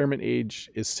retirement age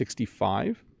is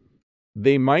 65.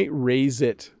 They might raise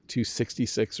it to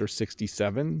 66 or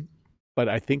 67, but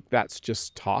I think that's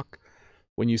just talk.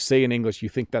 When you say in English, you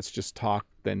think that's just talk,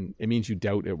 then it means you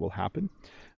doubt it will happen.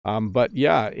 But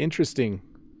yeah, interesting.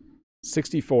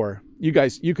 64. You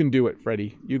guys, you can do it,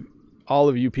 Freddie. All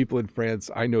of you people in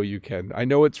France, I know you can. I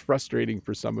know it's frustrating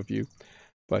for some of you,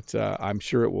 but I'm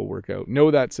sure it will work out.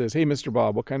 No, that says, hey, Mr.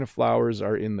 Bob, what kind of flowers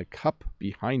are in the cup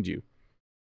behind you?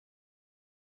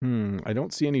 I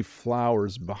don't see any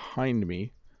flowers behind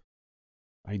me.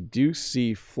 I do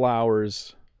see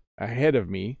flowers ahead of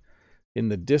me. In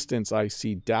the distance, I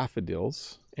see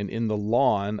daffodils. And in the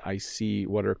lawn, I see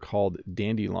what are called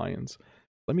dandelions.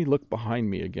 Let me look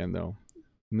behind me again, though.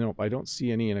 Nope, I don't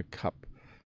see any in a cup.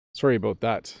 Sorry about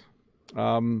that.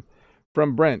 From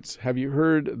Brent, have you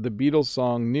heard the Beatles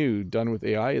song New, done with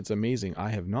AI? It's amazing. I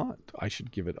have not. I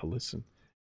should give it a listen.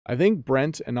 I think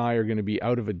Brent and I are going to be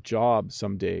out of a job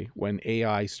someday when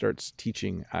AI starts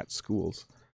teaching at schools.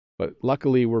 But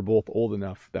luckily, we're both old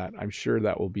enough that I'm sure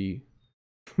that will be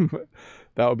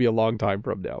that will be a long time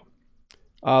from now.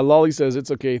 Lolly says,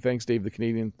 it's okay. Thanks, Dave the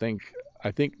Canadian.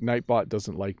 I think Nightbot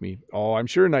doesn't like me. Oh, I'm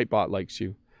sure Nightbot likes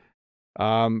you.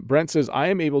 Brent says, I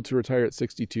am able to retire at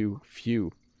 62.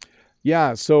 Phew.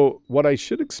 Yeah, so what I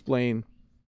should explain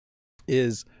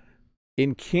is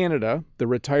in Canada, the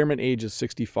retirement age is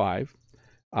 65.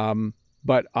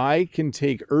 But I can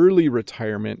take early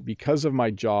retirement because of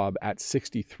my job at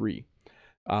 63.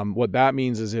 What that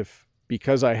means is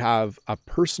because I have a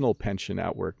personal pension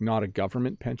at work, not a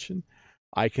government pension,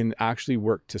 I can actually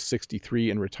work to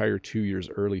 63 and retire 2 years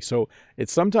early. So it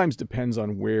sometimes depends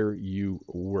on where you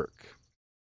work.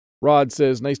 Rod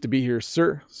says, nice to be here,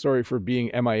 sir. Sorry for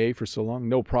being MIA for so long.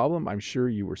 No problem. I'm sure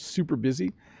you were super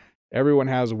busy. Everyone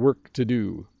has work to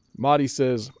do. Maudie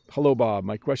says, hello, Bob.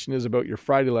 My question is about your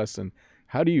Friday lesson.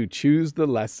 How do you choose the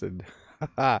lesson?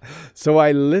 So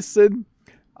I listen,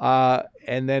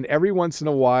 and then every once in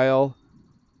a while,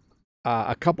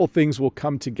 a couple things will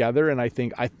come together, and I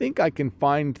think I can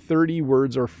find 30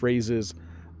 words or phrases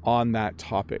on that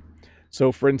topic.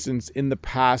 So for instance, in the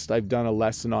past, I've done a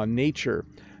lesson on nature,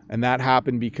 and that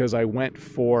happened because I went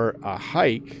for a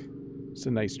hike. It's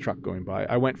a nice truck going by.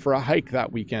 I went for a hike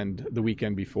that weekend, the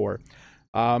weekend before.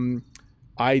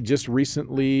 I just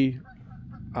recently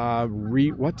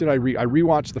what did I read? I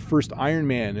rewatched the first Iron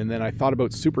Man, and then I thought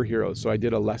about superheroes, so I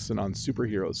did a lesson on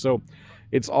superheroes. So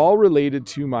it's all related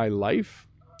to my life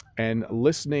and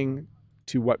listening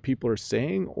to what people are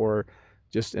saying, or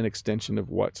just an extension of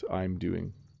what I'm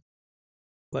doing.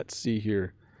 Let's see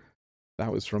here.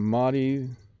 That was from Maudie.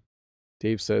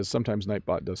 Dave says, sometimes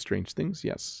Nightbot does strange things.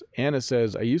 Yes. Anna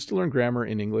says, I used to learn grammar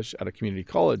in English at a community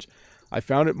college. I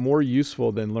found it more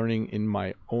useful than learning in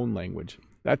my own language.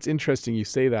 That's interesting you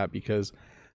say that, because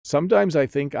sometimes I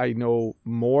think I know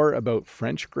more about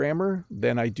French grammar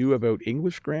than I do about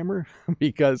English grammar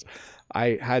because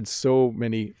I had so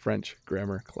many French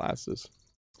grammar classes.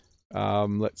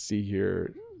 Let's see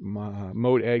here.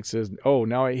 Mode Egg says, oh,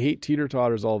 now I hate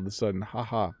teeter-totters all of a sudden.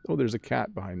 Haha. Oh, there's a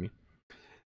cat behind me.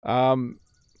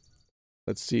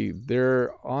 Let's see.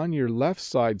 They're on your left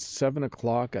side, 7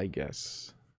 o'clock, I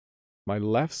guess. My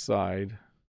left side,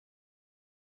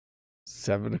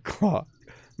 7 o'clock.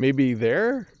 Maybe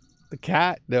there? The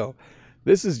cat? No.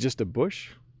 This is just a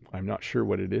bush. I'm not sure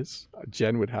what it is.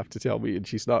 Jen would have to tell me, and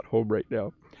she's not home right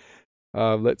now.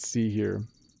 Let's see here.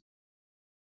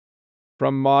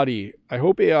 From Maudie, I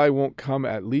hope AI won't come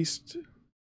at least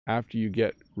after you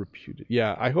get reputed.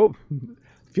 Yeah, I hope.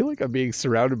 I feel like I'm being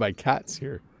surrounded by cats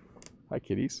here. Hi,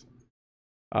 kitties.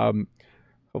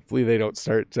 Hopefully they don't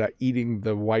start eating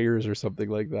the wires or something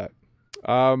like that.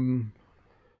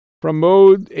 From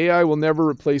Mode, AI will never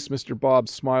replace Mr.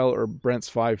 Bob's smile or Brent's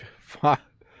five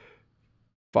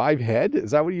head.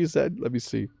 Is that what you said? Let me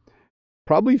see.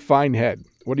 Probably fine head.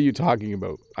 What are you talking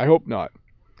about? I hope not.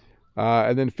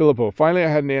 And then Filippo, finally I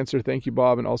had an answer. Thank you,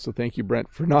 Bob. And also thank you, Brent,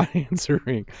 for not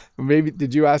answering. Maybe,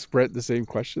 did you ask Brent the same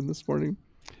question this morning?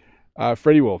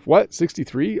 Freddie Wolf, what?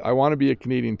 63? I want to be a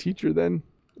Canadian teacher then.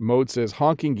 Mode says,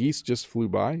 honking geese just flew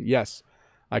by. Yes,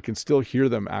 I can still hear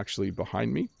them actually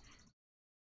behind me.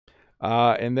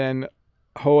 And then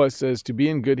Hoa says, to be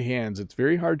in good hands. It's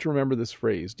very hard to remember this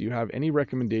phrase. Do you have any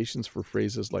recommendations for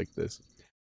phrases like this?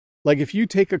 Like if you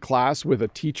take a class with a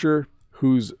teacher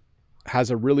who's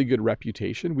has a really good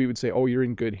reputation, we would say, oh, you're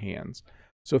in good hands.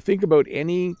 So think about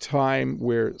any time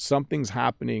where something's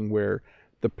happening where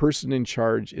the person in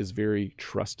charge is very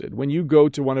trusted. When you go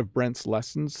to one of Brent's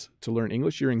lessons to learn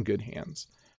English, you're in good hands,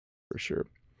 for sure.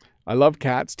 I love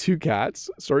cats, 2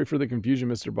 cats. Sorry for the confusion,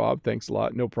 Mr. Bob. Thanks a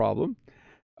lot. No problem.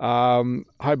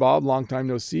 Hi, Bob. Long time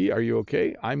no see. Are you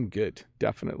okay? I'm good,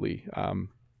 definitely.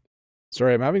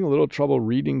 Sorry, I'm having a little trouble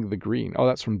reading the green. Oh,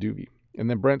 that's from Doobie. And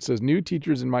then Brent says, new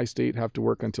teachers in my state have to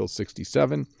work until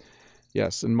 67.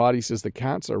 Yes, and Madi says, the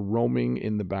cats are roaming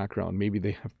in the background. Maybe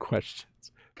they have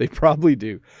questions. They probably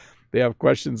do. They have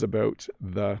questions about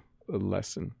the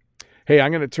lesson. Hey,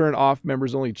 I'm going to turn off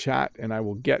members only chat and I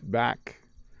will get back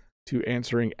to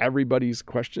answering everybody's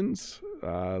questions.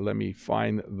 Let me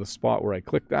find the spot where I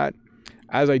click that.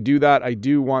 As I do that, I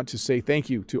do want to say thank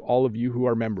you to all of you who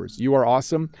are members. You are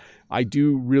awesome. I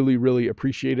do really, really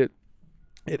appreciate it.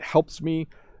 It helps me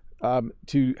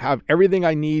to have everything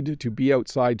I need to be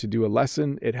outside to do a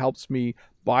lesson. It helps me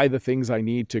buy the things I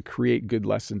need to create good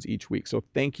lessons each week. So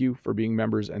thank you for being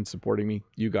members and supporting me.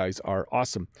 You guys are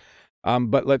awesome.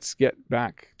 But let's get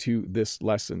back to this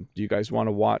lesson. Do you guys want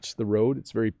to watch the road?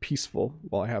 It's very peaceful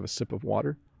while I have a sip of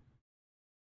water.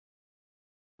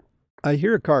 I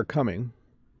hear a car coming.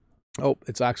 Oh,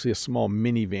 it's actually a small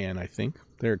minivan, I think.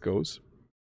 There it goes.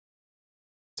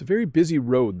 It's a very busy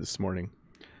road this morning.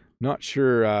 Not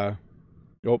sure.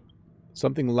 Oh,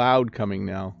 something loud coming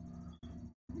now.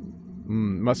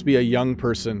 Must be a young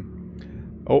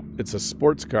person. Oh, it's a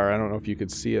sports car. I don't know if you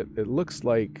could see it. It looks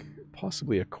like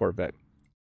possibly a Corvette.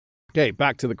 Okay,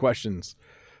 back to the questions.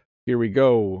 Here we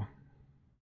go.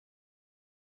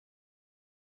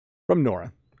 From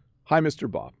Nora. Hi, Mr.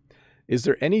 Bob. Is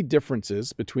there any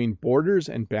differences between borders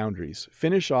and boundaries?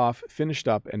 Finish off, finished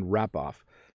up, and wrap off.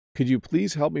 Could you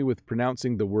please help me with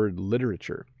pronouncing the word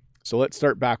literature? So let's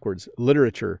start backwards.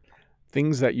 Literature,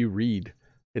 things that you read.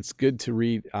 It's good to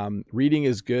read. Reading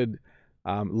is good.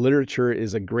 Literature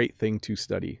is a great thing to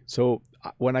study. So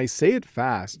when I say it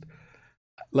fast,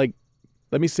 like,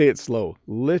 let me say it slow.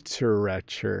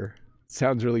 Literature.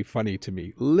 Sounds really funny to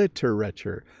me.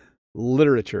 Literature.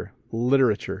 Literature.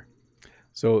 Literature.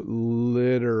 So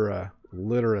literature.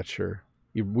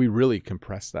 We really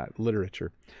compress that.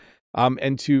 Literature.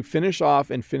 And to finish off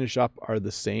and finish up are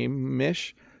the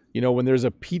same-ish. You know, when there's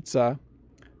a pizza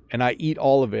and I eat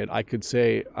all of it, I could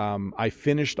say, I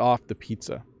finished off the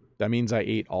pizza. That means I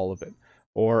ate all of it.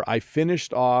 Or I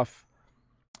finished off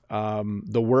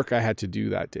the work I had to do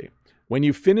that day. When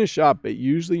you finish up, it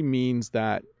usually means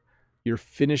that you're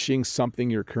finishing something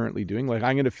you're currently doing. Like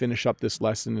I'm going to finish up this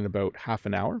lesson in about half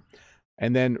an hour.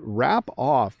 And then wrap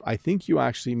off, I think you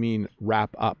actually mean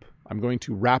wrap up. I'm going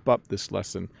to wrap up this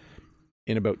lesson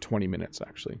in about 20 minutes,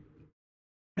 actually.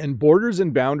 And borders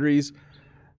and boundaries,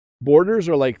 borders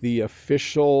are like the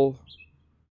official,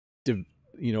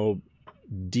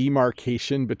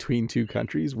 demarcation between two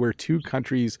countries. Where two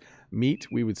countries meet,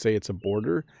 we would say it's a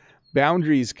border.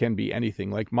 Boundaries can be anything.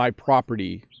 Like my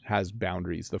property has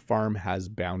boundaries. The farm has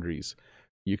boundaries.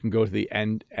 You can go to the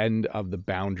end of the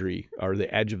boundary or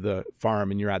the edge of the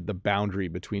farm and you're at the boundary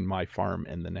between my farm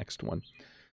and the next one.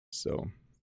 So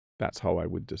that's how I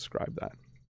would describe that.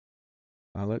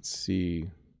 Let's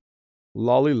see.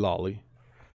 Lolly lolly.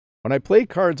 When I play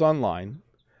cards online,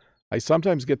 I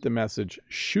sometimes get the message,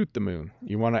 shoot the moon.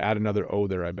 You want to add another O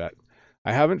there, I bet.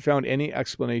 I haven't found any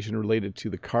explanation related to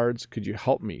the cards. Could you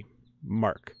help me?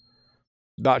 Mark.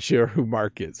 Not sure who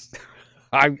Mark is.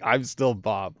 I'm still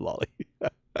Bob, lolly.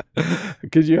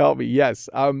 Could you help me? Yes.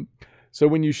 So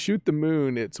when you shoot the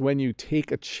moon, it's when you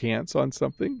take a chance on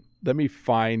something. Let me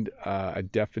find a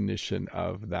definition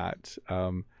of that.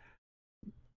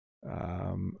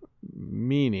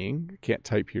 Meaning, can't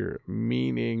type here,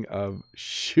 meaning of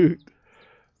shoot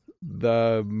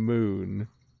the moon.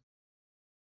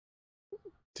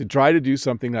 To try to do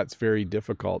something that's very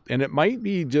difficult. And it might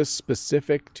be just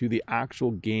specific to the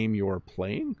actual game you're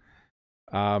playing.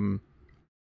 Oh,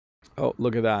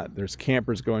 look at that. There's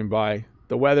campers going by.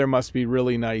 The weather must be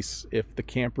really nice if the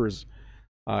campers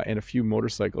and a few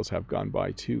motorcycles have gone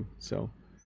by too. So,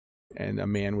 and a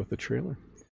man with a trailer.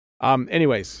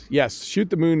 Anyways, yes, Shoot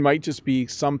the Moon might just be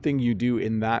something you do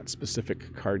in that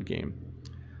specific card game.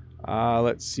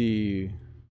 Let's see.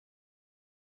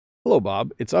 Hello,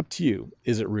 Bob. It's up to you.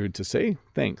 Is it rude to say?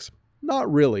 Thanks.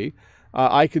 Not really.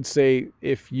 I could say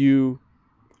if you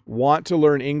want to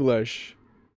learn English,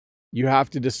 you have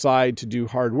to decide to do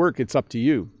hard work. It's up to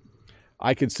you.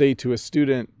 I could say to a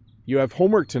student, you have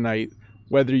homework tonight.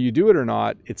 Whether you do it or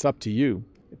not, it's up to you.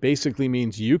 It basically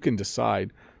means you can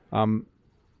decide.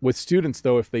 With students,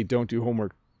 though, if they don't do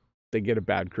homework, they get a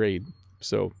bad grade.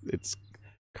 So it's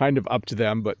kind of up to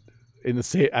them, but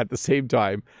at the same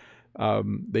time,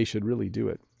 they should really do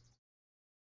it.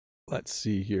 Let's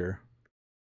see here.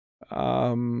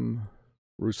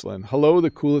 Ruslan. Hello, the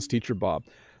coolest teacher, Bob.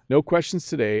 No questions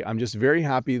today. I'm just very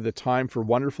happy the time for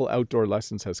wonderful outdoor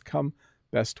lessons has come.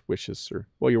 Best wishes, sir.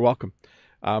 Well, you're welcome.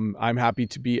 I'm happy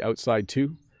to be outside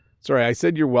too. Sorry, I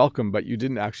said you're welcome, but you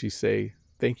didn't actually say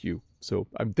thank you. So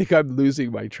I think I'm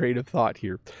losing my train of thought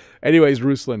here. Anyways,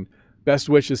 Ruslan, best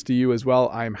wishes to you as well.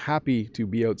 I'm happy to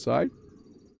be outside.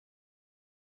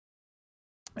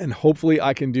 And hopefully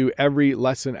I can do every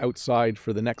lesson outside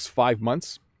for the next 5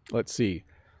 months. Let's see.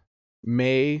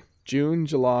 May, June,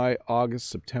 July, August,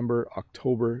 September,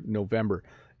 October, November.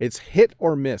 It's hit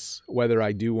or miss whether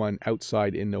I do one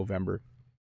outside in November.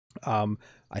 I'm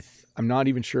not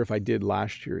even sure if I did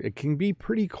last year. It can be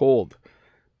pretty cold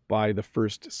by the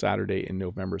first Saturday in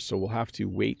November, so we'll have to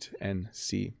wait and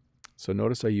see. So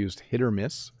notice I used hit or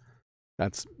miss.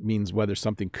 That means whether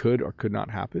something could or could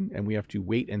not happen, and we have to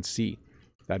wait and see.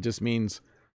 That just means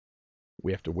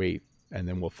we have to wait, and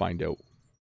then we'll find out.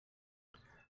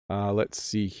 Let's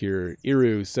see here.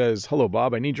 Iru says, hello,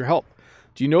 Bob. I need your help.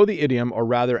 Do you know the idiom, or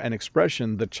rather an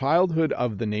expression, the childhood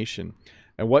of the nation?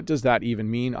 And what does that even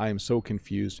mean? I am so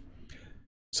confused.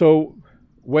 So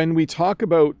when we talk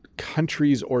about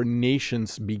countries or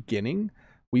nations beginning,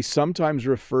 we sometimes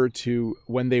refer to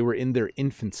when they were in their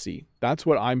infancy. That's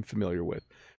what I'm familiar with.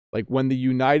 Like when the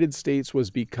United States was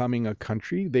becoming a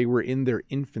country, they were in their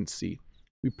infancy.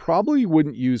 We probably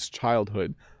wouldn't use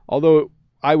childhood, although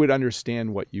I would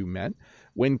understand what you meant.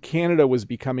 When Canada was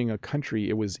becoming a country,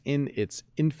 it was in its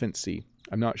infancy.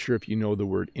 I'm not sure if you know the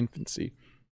word infancy.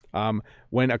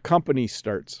 When a company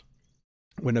starts,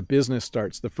 when a business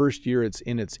starts, the first year it's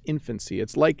in its infancy.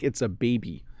 It's like it's a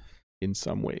baby in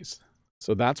some ways.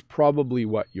 So that's probably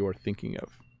what you're thinking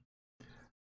of.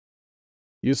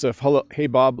 Yusuf, hello. Hey,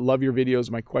 Bob, love your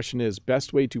videos. My question is,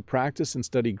 best way to practice and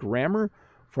study grammar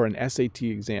for an SAT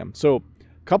exam? So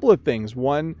a couple of things.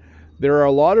 One, there are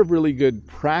a lot of really good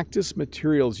practice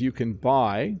materials you can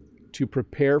buy to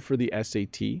prepare for the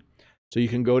SAT. So you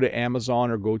can go to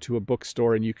Amazon or go to a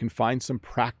bookstore and you can find some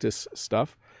practice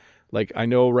stuff. Like I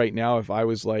know right now, if I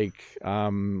was like,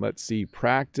 let's see,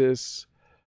 practice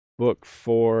book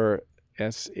for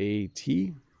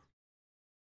SAT.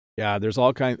 Yeah, there's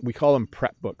all kinds, we call them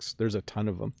prep books. There's a ton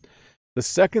of them. The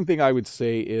second thing I would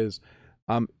say is,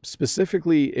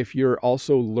 specifically if you're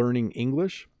also learning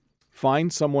English,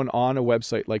 find someone on a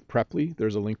website like Preply,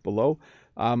 there's a link below,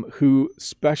 who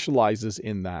specializes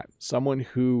in that. Someone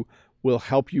who will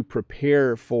help you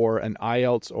prepare for an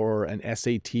IELTS or an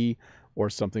SAT or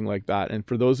something like that. And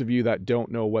for those of you that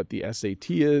don't know what the SAT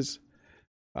is,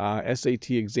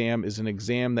 SAT exam is an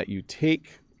exam that you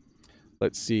take.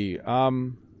 Let's see.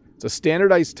 It's a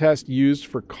standardized test used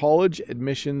for college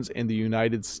admissions in the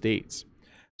United States.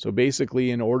 So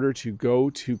basically, in order to go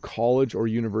to college or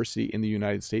university in the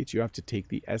United States, you have to take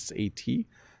the SAT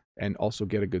and also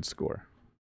get a good score.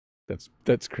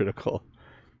 That's critical.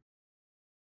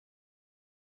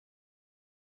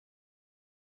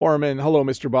 Orman, hello,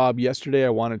 Mr. Bob. Yesterday, I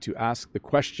wanted to ask the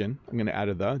question. I'm going to add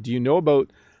a the. Do you know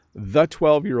about the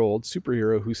 12-year-old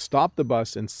superhero who stopped the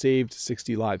bus and saved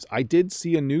 60 lives? I did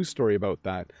see a news story about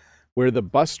that, where the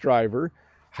bus driver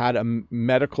had a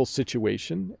medical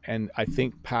situation and I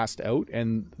think passed out,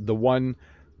 and the one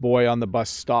boy on the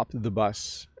bus stopped the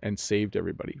bus and saved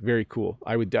everybody. Very cool.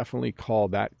 I would definitely call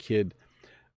that kid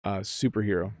a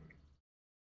superhero.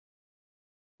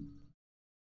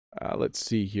 Let's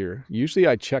see here. Usually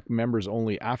I check members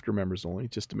only after members only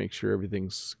just to make sure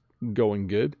everything's going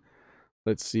good.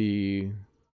 Let's see.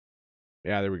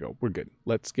 Yeah, there we go. We're good.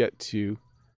 Let's get to...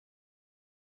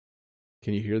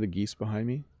 Can you hear the geese behind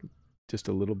me? Just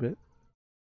a little bit.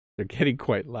 They're getting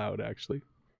quite loud, actually.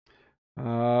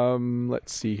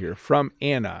 Let's see here. From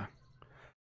Anna.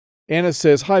 Anna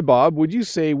says, hi, Bob. Would you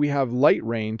say we have light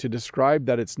rain to describe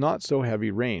that it's not so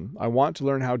heavy rain? I want to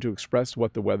learn how to express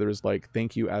what the weather is like.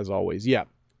 Thank you, as always. Yeah,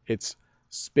 it's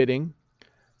spitting.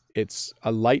 It's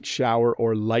a light shower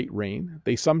or light rain.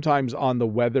 They sometimes on the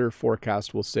weather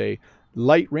forecast will say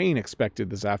light rain expected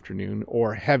this afternoon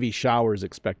or heavy showers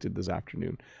expected this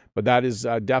afternoon. But that is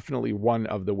definitely one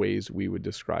of the ways we would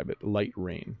describe it, light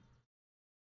rain.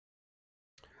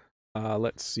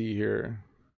 Let's see here.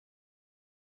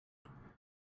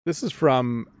 This is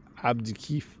from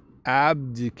Abdikafi.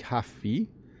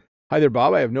 Hi there,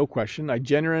 Bob. I have no question. I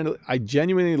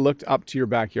genuinely looked up to your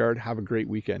backyard. Have a great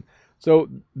weekend. So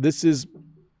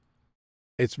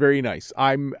it's very nice.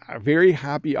 I'm very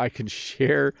happy I can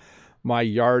share my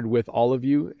yard with all of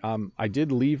you. I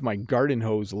did leave my garden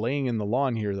hose laying in the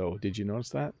lawn here, though. Did you notice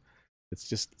that? It's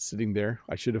just sitting there.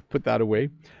 I should have put that away.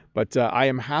 But I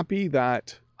am happy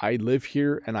that I live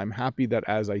here, and I'm happy that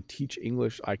as I teach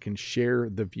English, I can share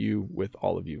the view with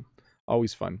all of you.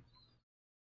 Always fun.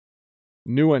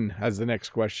 Nguyen has the next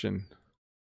question.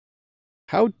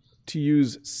 How to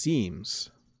use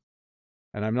seems?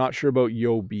 And I'm not sure about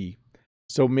yo be.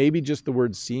 So maybe just the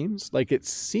word seems. Like it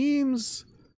seems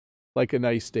like a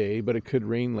nice day, but it could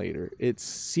rain later.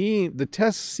 The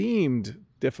test seemed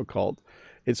difficult.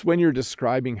 It's when you're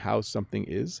describing how something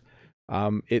is.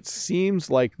 It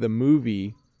seems like the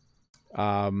movie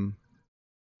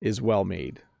is well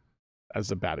made.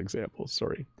 As a bad example,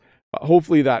 sorry.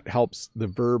 Hopefully that helps. The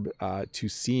verb to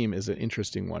seem is an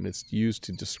interesting one. It's used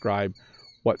to describe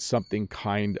what something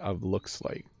kind of looks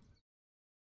like.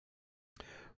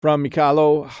 From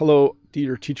Mikalo, hello,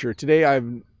 dear teacher. Today I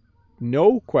have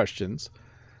no questions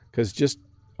because just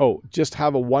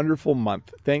have a wonderful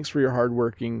month. Thanks for your hard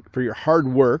work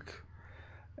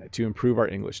to improve our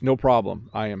English. No problem.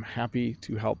 I am happy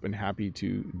to help and happy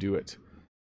to do it.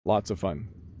 Lots of fun.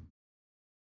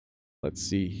 Let's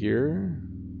see here.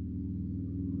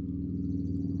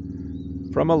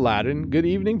 From Aladdin, good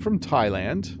evening from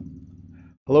Thailand.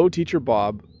 Hello, Teacher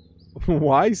Bob.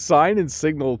 Why sign and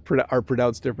signal are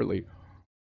pronounced differently?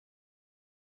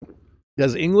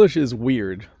 Because English is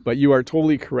weird, but you are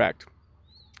totally correct.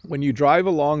 When you drive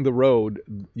along the road,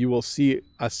 you will see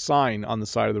a sign on the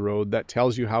side of the road that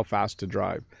tells you how fast to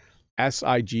drive.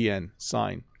 S-I-G-N,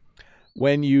 sign.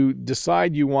 When you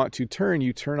decide you want to turn,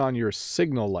 you turn on your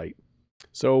signal light.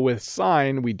 So with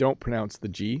sign, we don't pronounce the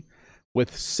G.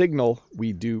 With signal,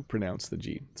 we do pronounce the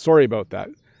G. Sorry about that.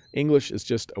 English is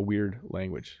just a weird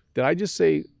language. Did I just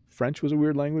say French was a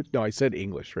weird language? No, I said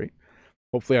English, right?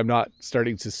 Hopefully I'm not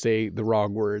starting to say the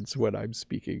wrong words when I'm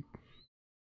speaking.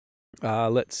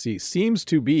 Let's see. Seems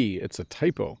to be. It's a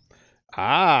typo.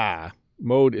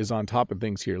 Mode is on top of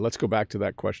things here. Let's go back to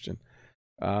that question.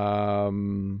 How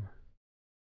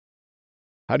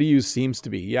to use seems to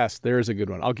be? Yes, there's a good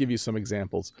one. I'll give you some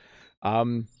examples.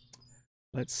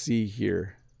 Let's see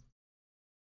here.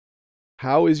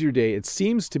 How is your day? It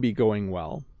seems to be going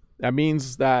well. That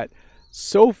means that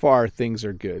so far things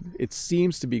are good. It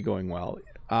seems to be going well.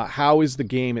 How is the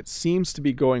game? It seems to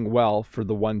be going well for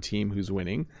the one team who's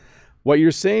winning. What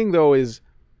you're saying, though, is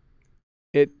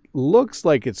it looks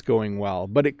like it's going well,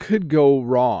 but it could go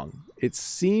wrong. It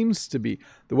seems to be,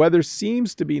 the weather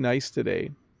seems to be nice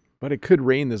today, but it could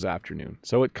rain this afternoon.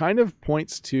 So it kind of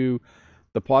points to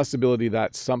the possibility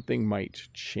that something might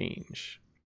change.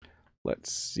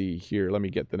 Let's see here. Let me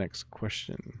get the next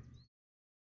question.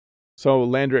 So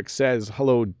Landrick says,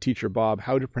 hello, Teacher Bob.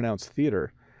 How to pronounce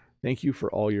theater? Thank you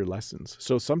for all your lessons.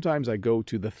 So sometimes I go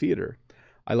to the theater.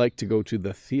 I like to go to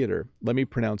the theater. Let me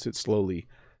pronounce it slowly.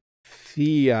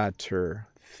 Theater.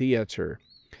 Theater.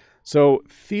 So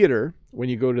theater, when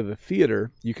you go to the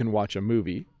theater, you can watch a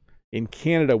movie. In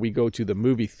Canada, we go to the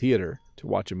movie theater to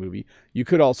watch a movie. You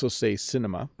could also say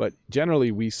cinema, but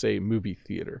generally we say movie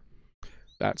theater.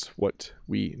 That's what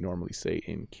we normally say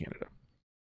in Canada.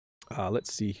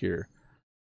 Let's see here.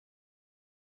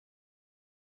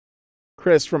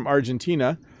 Chris from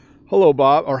Argentina. Hello,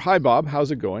 Bob, or hi, Bob.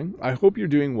 How's it going? I hope you're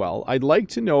doing well. I'd like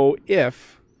to know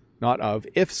if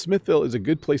Smithville is a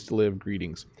good place to live.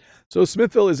 Greetings. So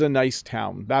Smithville is a nice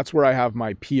town. That's where I have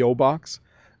my P.O. box.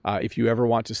 If you ever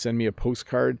want to send me a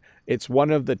postcard, it's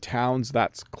one of the towns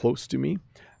that's close to me.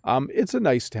 It's a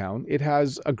nice town. It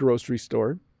has a grocery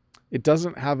store. It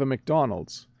doesn't have a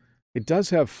McDonald's. It does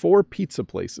have 4 pizza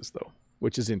places, though,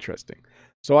 which is interesting.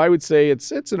 So I would say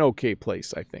it's an okay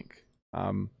place, I think.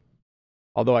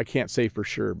 Although I can't say for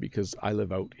sure because I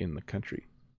live out in the country.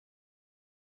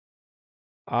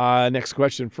 Next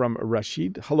question from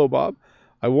Rashid. Hello, Bob.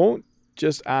 I won't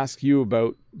just ask you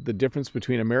about the difference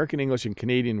between American English and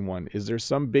Canadian one. Is there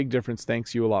some big difference?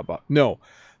 Thanks you a lot, Bob. No,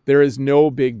 there is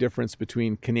no big difference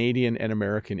between Canadian and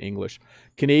American English.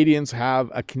 Canadians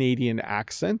have a Canadian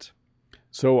accent,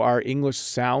 so our English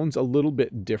sounds a little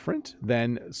bit different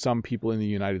than some people in the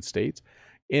United States.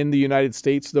 In the United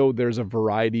States, though, there's a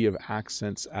variety of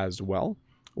accents as well.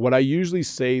 What I usually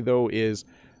say, though, is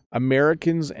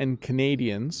Americans and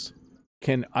Canadians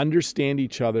can understand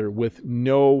each other with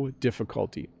no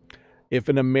difficulty. If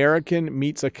an American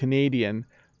meets a Canadian,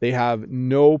 they have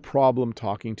no problem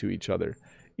talking to each other.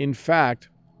 In fact,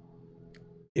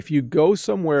 if you go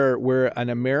somewhere where an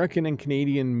American and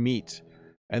Canadian meet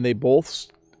and they both,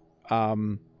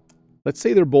 let's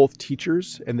say they're both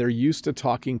teachers and they're used to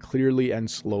talking clearly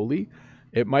and slowly,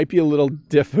 it might be a little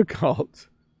difficult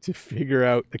to figure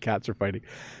out, the cats are fighting.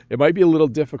 It might be a little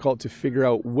difficult to figure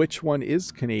out which one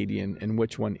is Canadian and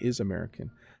which one is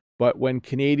American. But when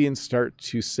Canadians start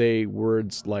to say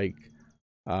words like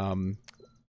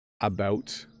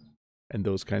about and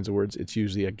those kinds of words, it's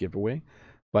usually a giveaway.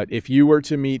 But if you were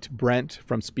to meet Brent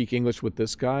from Speak English with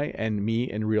This Guy and me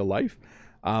in real life,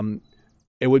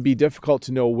 it would be difficult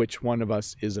to know which one of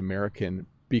us is American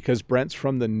because Brent's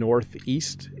from the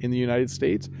Northeast in the United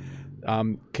States.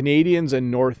 Canadians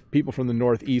and people from the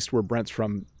Northeast where Brent's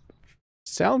from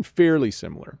sound fairly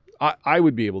similar. I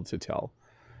would be able to tell.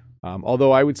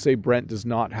 Although I would say Brent does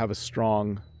not have a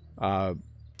strong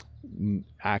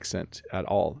accent at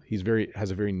all. He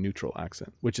has a very neutral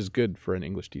accent, which is good for an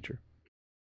English teacher.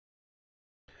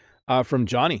 From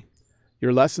Johnny,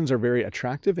 your lessons are very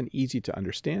attractive and easy to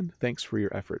understand. Thanks for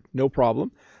your effort. No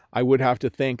problem. I would have to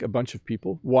thank a bunch of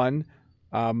people. One,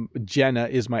 Jenna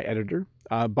is my editor.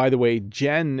 By the way,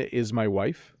 Jen is my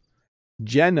wife.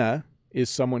 Jenna is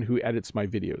someone who edits my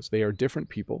videos. They are different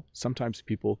people. Sometimes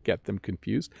people get them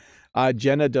confused.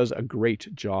 Jenna does a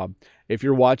great job. If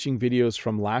you're watching videos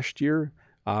from last year,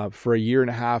 for a year and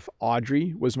a half,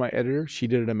 Audrey was my editor. She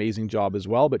did an amazing job as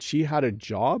well, but she had a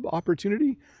job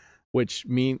opportunity, which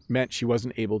meant she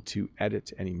wasn't able to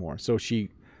edit anymore. So she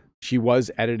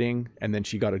was editing and then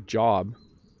she got a job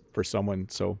for someone.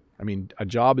 So, I mean, a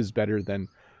job is better than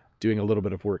doing a little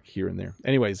bit of work here and there.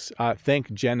 Anyways,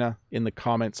 thank Jenna in the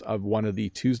comments of one of the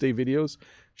Tuesday videos.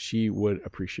 She would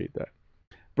appreciate that.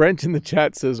 Brent in the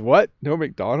chat says, what? No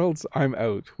McDonald's? I'm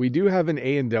out. We do have an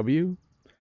A&W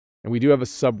and we do have a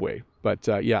Subway, but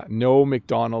yeah, no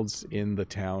McDonald's in the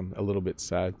town. A little bit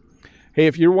sad. Hey,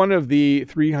 if you're one of the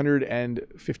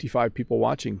 355 people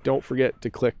watching, don't forget to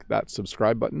click that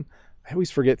subscribe button. I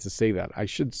always forget to say that. I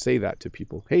should say that to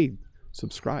people. Hey,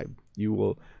 subscribe. You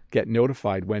will get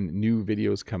notified when new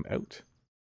videos come out.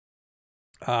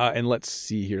 And let's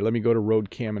see here. Let me go to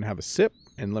Roadcam and have a sip.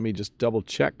 And let me just double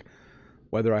check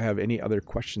whether I have any other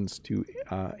questions to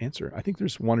answer. I think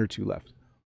there's one or two left.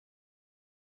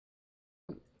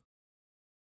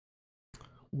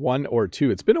 One or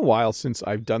two. It's been a while since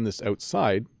I've done this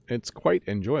outside. It's quite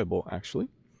enjoyable, actually.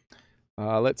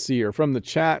 Let's see here. From the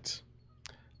chat.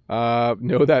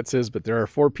 No, that says, but there are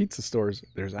 4 pizza stores.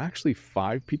 There's actually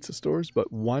 5 pizza stores,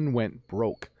 but one went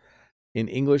broke. In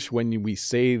English, when we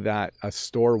say that a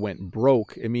store went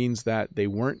broke, it means that they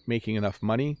weren't making enough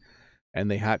money and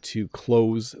they had to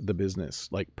close the business,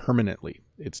 like permanently.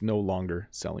 It's no longer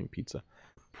selling pizza.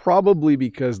 Probably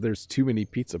because there's too many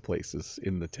pizza places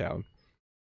in the town.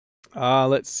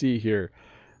 Let's see here.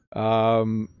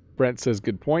 Brent says,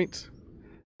 good point.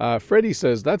 Freddie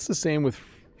says, that's the same with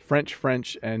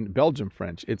French, and Belgium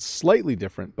French. It's slightly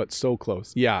different, but so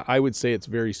close. Yeah, I would say it's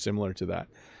very similar to that,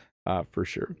 for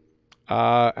sure.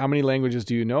 How many languages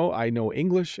do you know? I know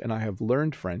English and I have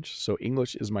learned French. So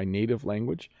English is my native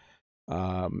language,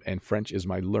 and French is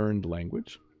my learned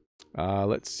language.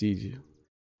 Let's see.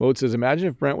 Mode says, imagine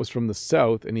if Brent was from the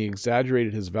South and he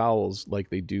exaggerated his vowels like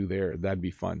they do there. That'd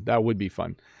be fun. That would be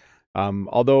fun.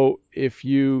 Although if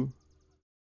you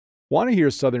want to hear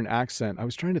a Southern accent, I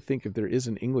was trying to think if there is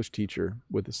an English teacher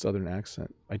with a Southern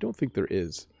accent. I don't think there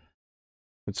is.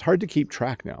 It's hard to keep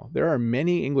track now. There are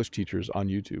many English teachers on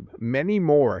YouTube. Many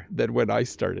more than when I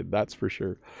started, that's for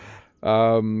sure.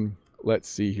 Let's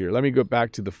see here. Let me go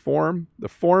back to the form. The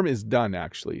form is done,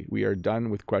 actually. We are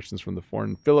done with questions from the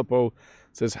form. Filippo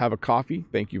says, have a coffee.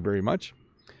 Thank you very much.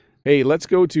 Hey, let's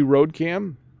go to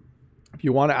Roadcam. If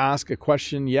you want to ask a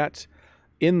question yet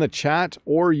in the chat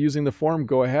or using the form,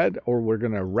 go ahead, or we're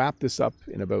going to wrap this up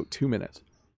in about 2 minutes.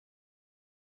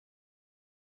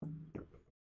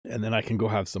 And then I can go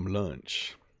have some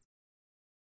lunch.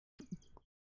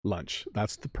 Lunch.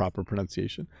 That's the proper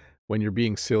pronunciation. When you're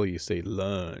being silly, you say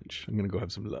lunch. I'm going to go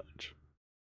have some lunch.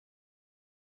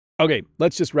 Okay,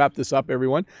 let's just wrap this up,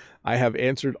 everyone. I have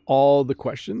answered all the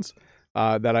questions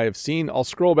that I have seen. I'll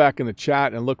scroll back in the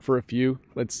chat and look for a few.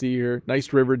 Let's see here.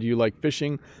 Nice river. Do you like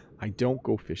fishing? I don't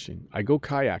go fishing. I go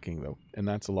kayaking, though, and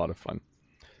that's a lot of fun.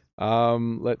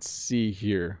 Let's see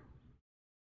here.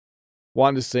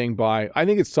 Wanda's saying bye. I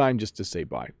think it's time just to say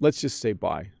bye. Let's just say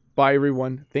bye. Bye,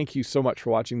 everyone. Thank you so much for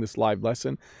watching this live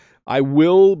lesson. I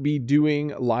will be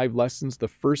doing live lessons the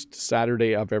first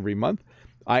Saturday of every month.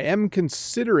 I am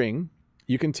considering,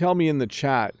 you can tell me in the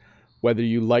chat whether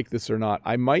you like this or not.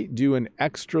 I might do an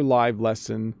extra live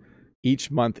lesson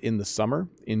each month in the summer,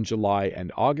 in July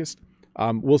and August.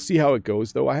 We'll see how it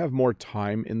goes, though. I have more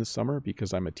time in the summer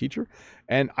because I'm a teacher,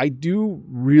 and I do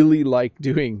really like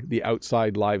doing the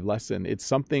outside live lesson. It's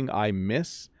something I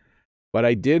miss, but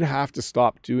I did have to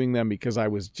stop doing them because I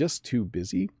was just too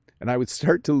busy, and I would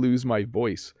start to lose my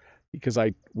voice because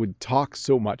I would talk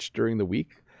so much during the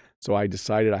week. So I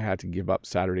decided I had to give up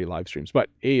Saturday live streams. But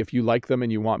hey, if you like them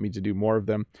and you want me to do more of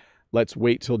them, let's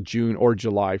wait till June or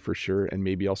July for sure, and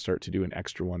maybe I'll start to do an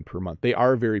extra one per month. They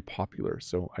are very popular,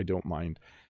 so I don't mind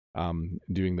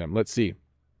doing them. Let's see.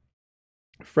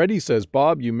 Freddie says,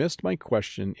 Bob, you missed my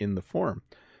question in the forum.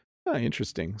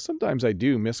 Interesting. Sometimes I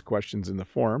do miss questions in the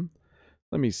forum.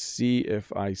 Let me see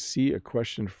if I see a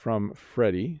question from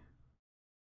Freddie.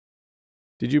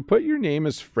 Did you put your name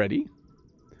as Freddie?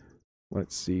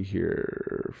 Let's see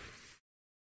here.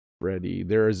 Freddie.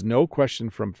 There is no question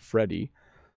from Freddie.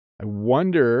 I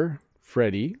wonder,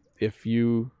 Freddie, if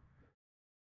you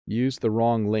used the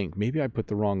wrong link. Maybe I put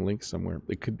the wrong link somewhere.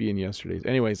 It could be in yesterday's.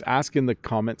 Anyways, ask in the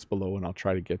comments below and I'll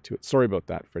try to get to it. Sorry about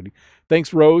that, Freddie.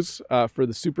 Thanks, Rose, for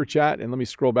the super chat. And let me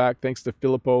scroll back. Thanks to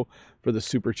Filippo for the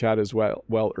super chat as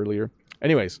well earlier.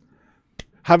 Anyways,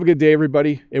 have a good day,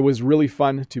 everybody. It was really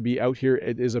fun to be out here.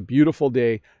 It is a beautiful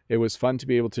day. It was fun to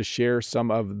be able to share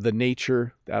some of the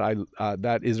nature that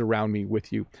that is around me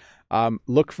with you.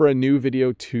 Look for a new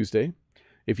video Tuesday.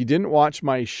 If you didn't watch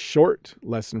my short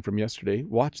lesson from yesterday,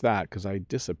 watch that because I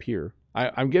disappear.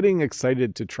 I'm getting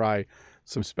excited to try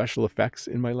some special effects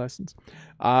in my lessons.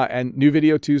 And new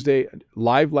video Tuesday,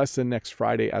 live lesson next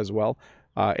Friday as well,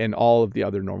 and all of the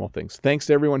other normal things. Thanks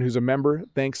to everyone who's a member.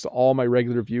 Thanks to all my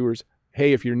regular viewers.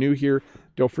 Hey, if you're new here,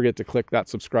 don't forget to click that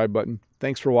subscribe button.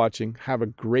 Thanks for watching. Have a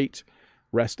great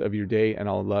rest of your day, and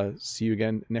I'll see you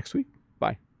again next week.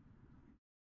 Bye.